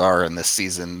 losses are in this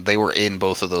season, they were in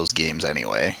both of those games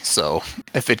anyway. So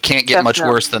if it can't get much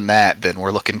worse than that, then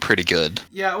we're looking pretty good.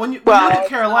 Yeah, when you look at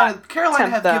Carolina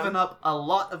have given up a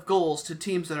lot of goals to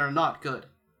teams that are not good.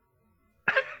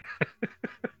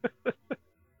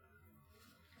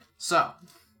 So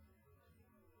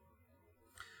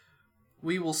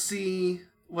we will see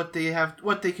what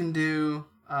they can do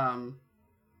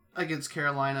against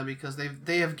Carolina, because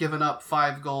they have given up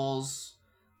 5 goals.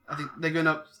 I think they've given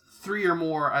up 3 or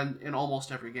more in almost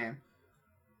every game.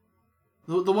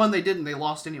 The one they didn't, they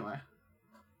lost anyway.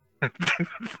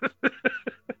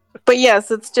 But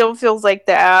yes, it still feels like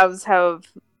the Avs have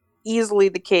easily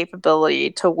the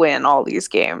capability to win all these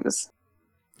games.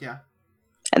 Yeah.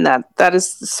 And that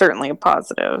is certainly a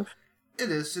positive.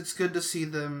 It is. It's good to see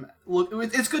them look.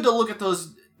 It's good to look at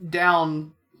those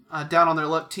down on their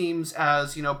luck teams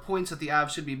as, you know, points that the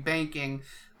Avs should be banking,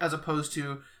 as opposed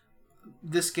to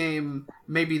this game.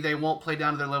 Maybe they won't play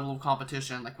down to their level of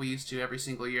competition like we used to every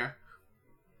single year.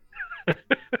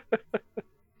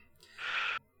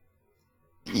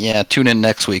 Yeah, tune in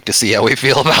next week to see how we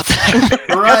feel about that.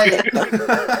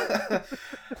 Right.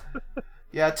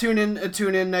 Yeah, tune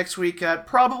in next week at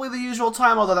probably the usual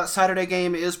time, although that Saturday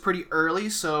game is pretty early,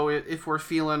 so if we're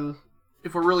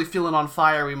really feeling on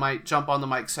fire, we might jump on the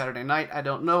mic Saturday night. I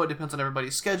don't know. It depends on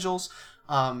everybody's schedules.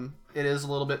 It is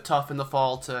a little bit tough in the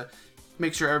fall to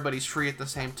make sure everybody's free at the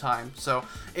same time. So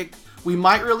we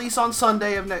might release on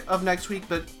Sunday of next week,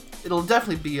 but it'll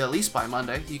definitely be at least by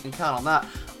Monday. You can count on that.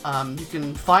 You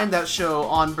can find that show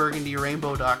on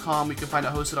burgundyrainbow.com. You can find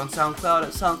it hosted on SoundCloud at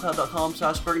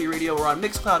soundcloud.com/burgundyradio, or on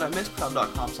Mixcloud at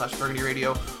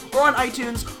mixcloud.com/burgundyradio, or on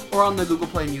iTunes, or on the Google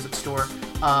Play Music Store.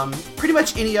 Pretty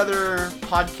much any other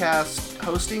podcast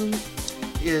hosting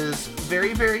is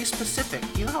very, very specific.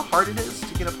 You know how hard it is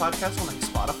to get a podcast on like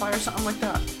Spotify or something like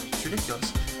that? It's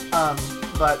ridiculous.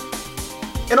 But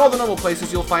in all the normal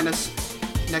places, you'll find us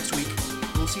next week.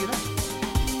 We'll see you then.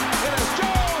 It is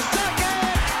Joe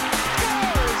Sakic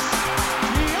scores!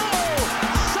 Joe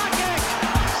Sakic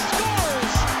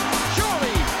scores!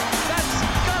 Surely that's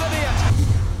gotta be it.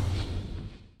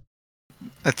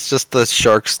 It's just the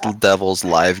Sharks Devils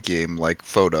live game like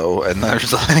photo, and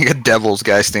there's I think a Devils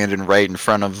guy standing right in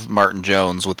front of Martin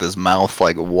Jones with his mouth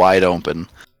like wide open.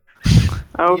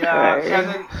 Okay.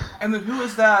 Yeah, and then who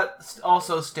is that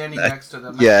also standing next to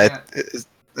them? Yeah,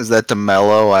 is that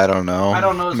DeMello? I don't know. I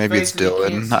don't know his Maybe face, it's and you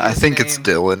can't Dylan. see I his think it's name.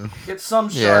 Dylan. It's some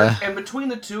shark, Yeah. and between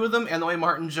the two of them and the way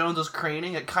Martin Jones is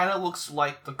craning, it kind of looks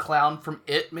like the clown from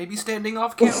It, maybe standing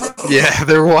off camera. Yeah,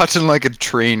 they're watching like a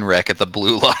train wreck at the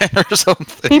blue line or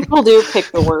something. People do pick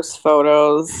the worst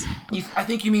photos. I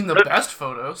think you mean the best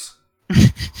photos.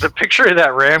 The picture of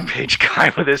that Rampage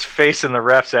guy with his face in the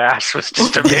ref's ass was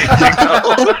just amazing.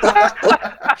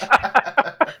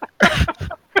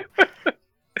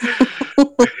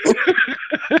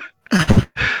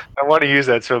 I want to use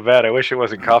that so bad. I wish it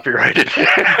wasn't copyrighted. You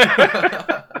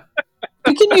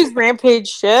can use Rampage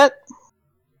shit.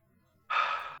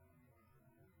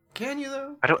 Can you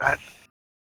though? I don't.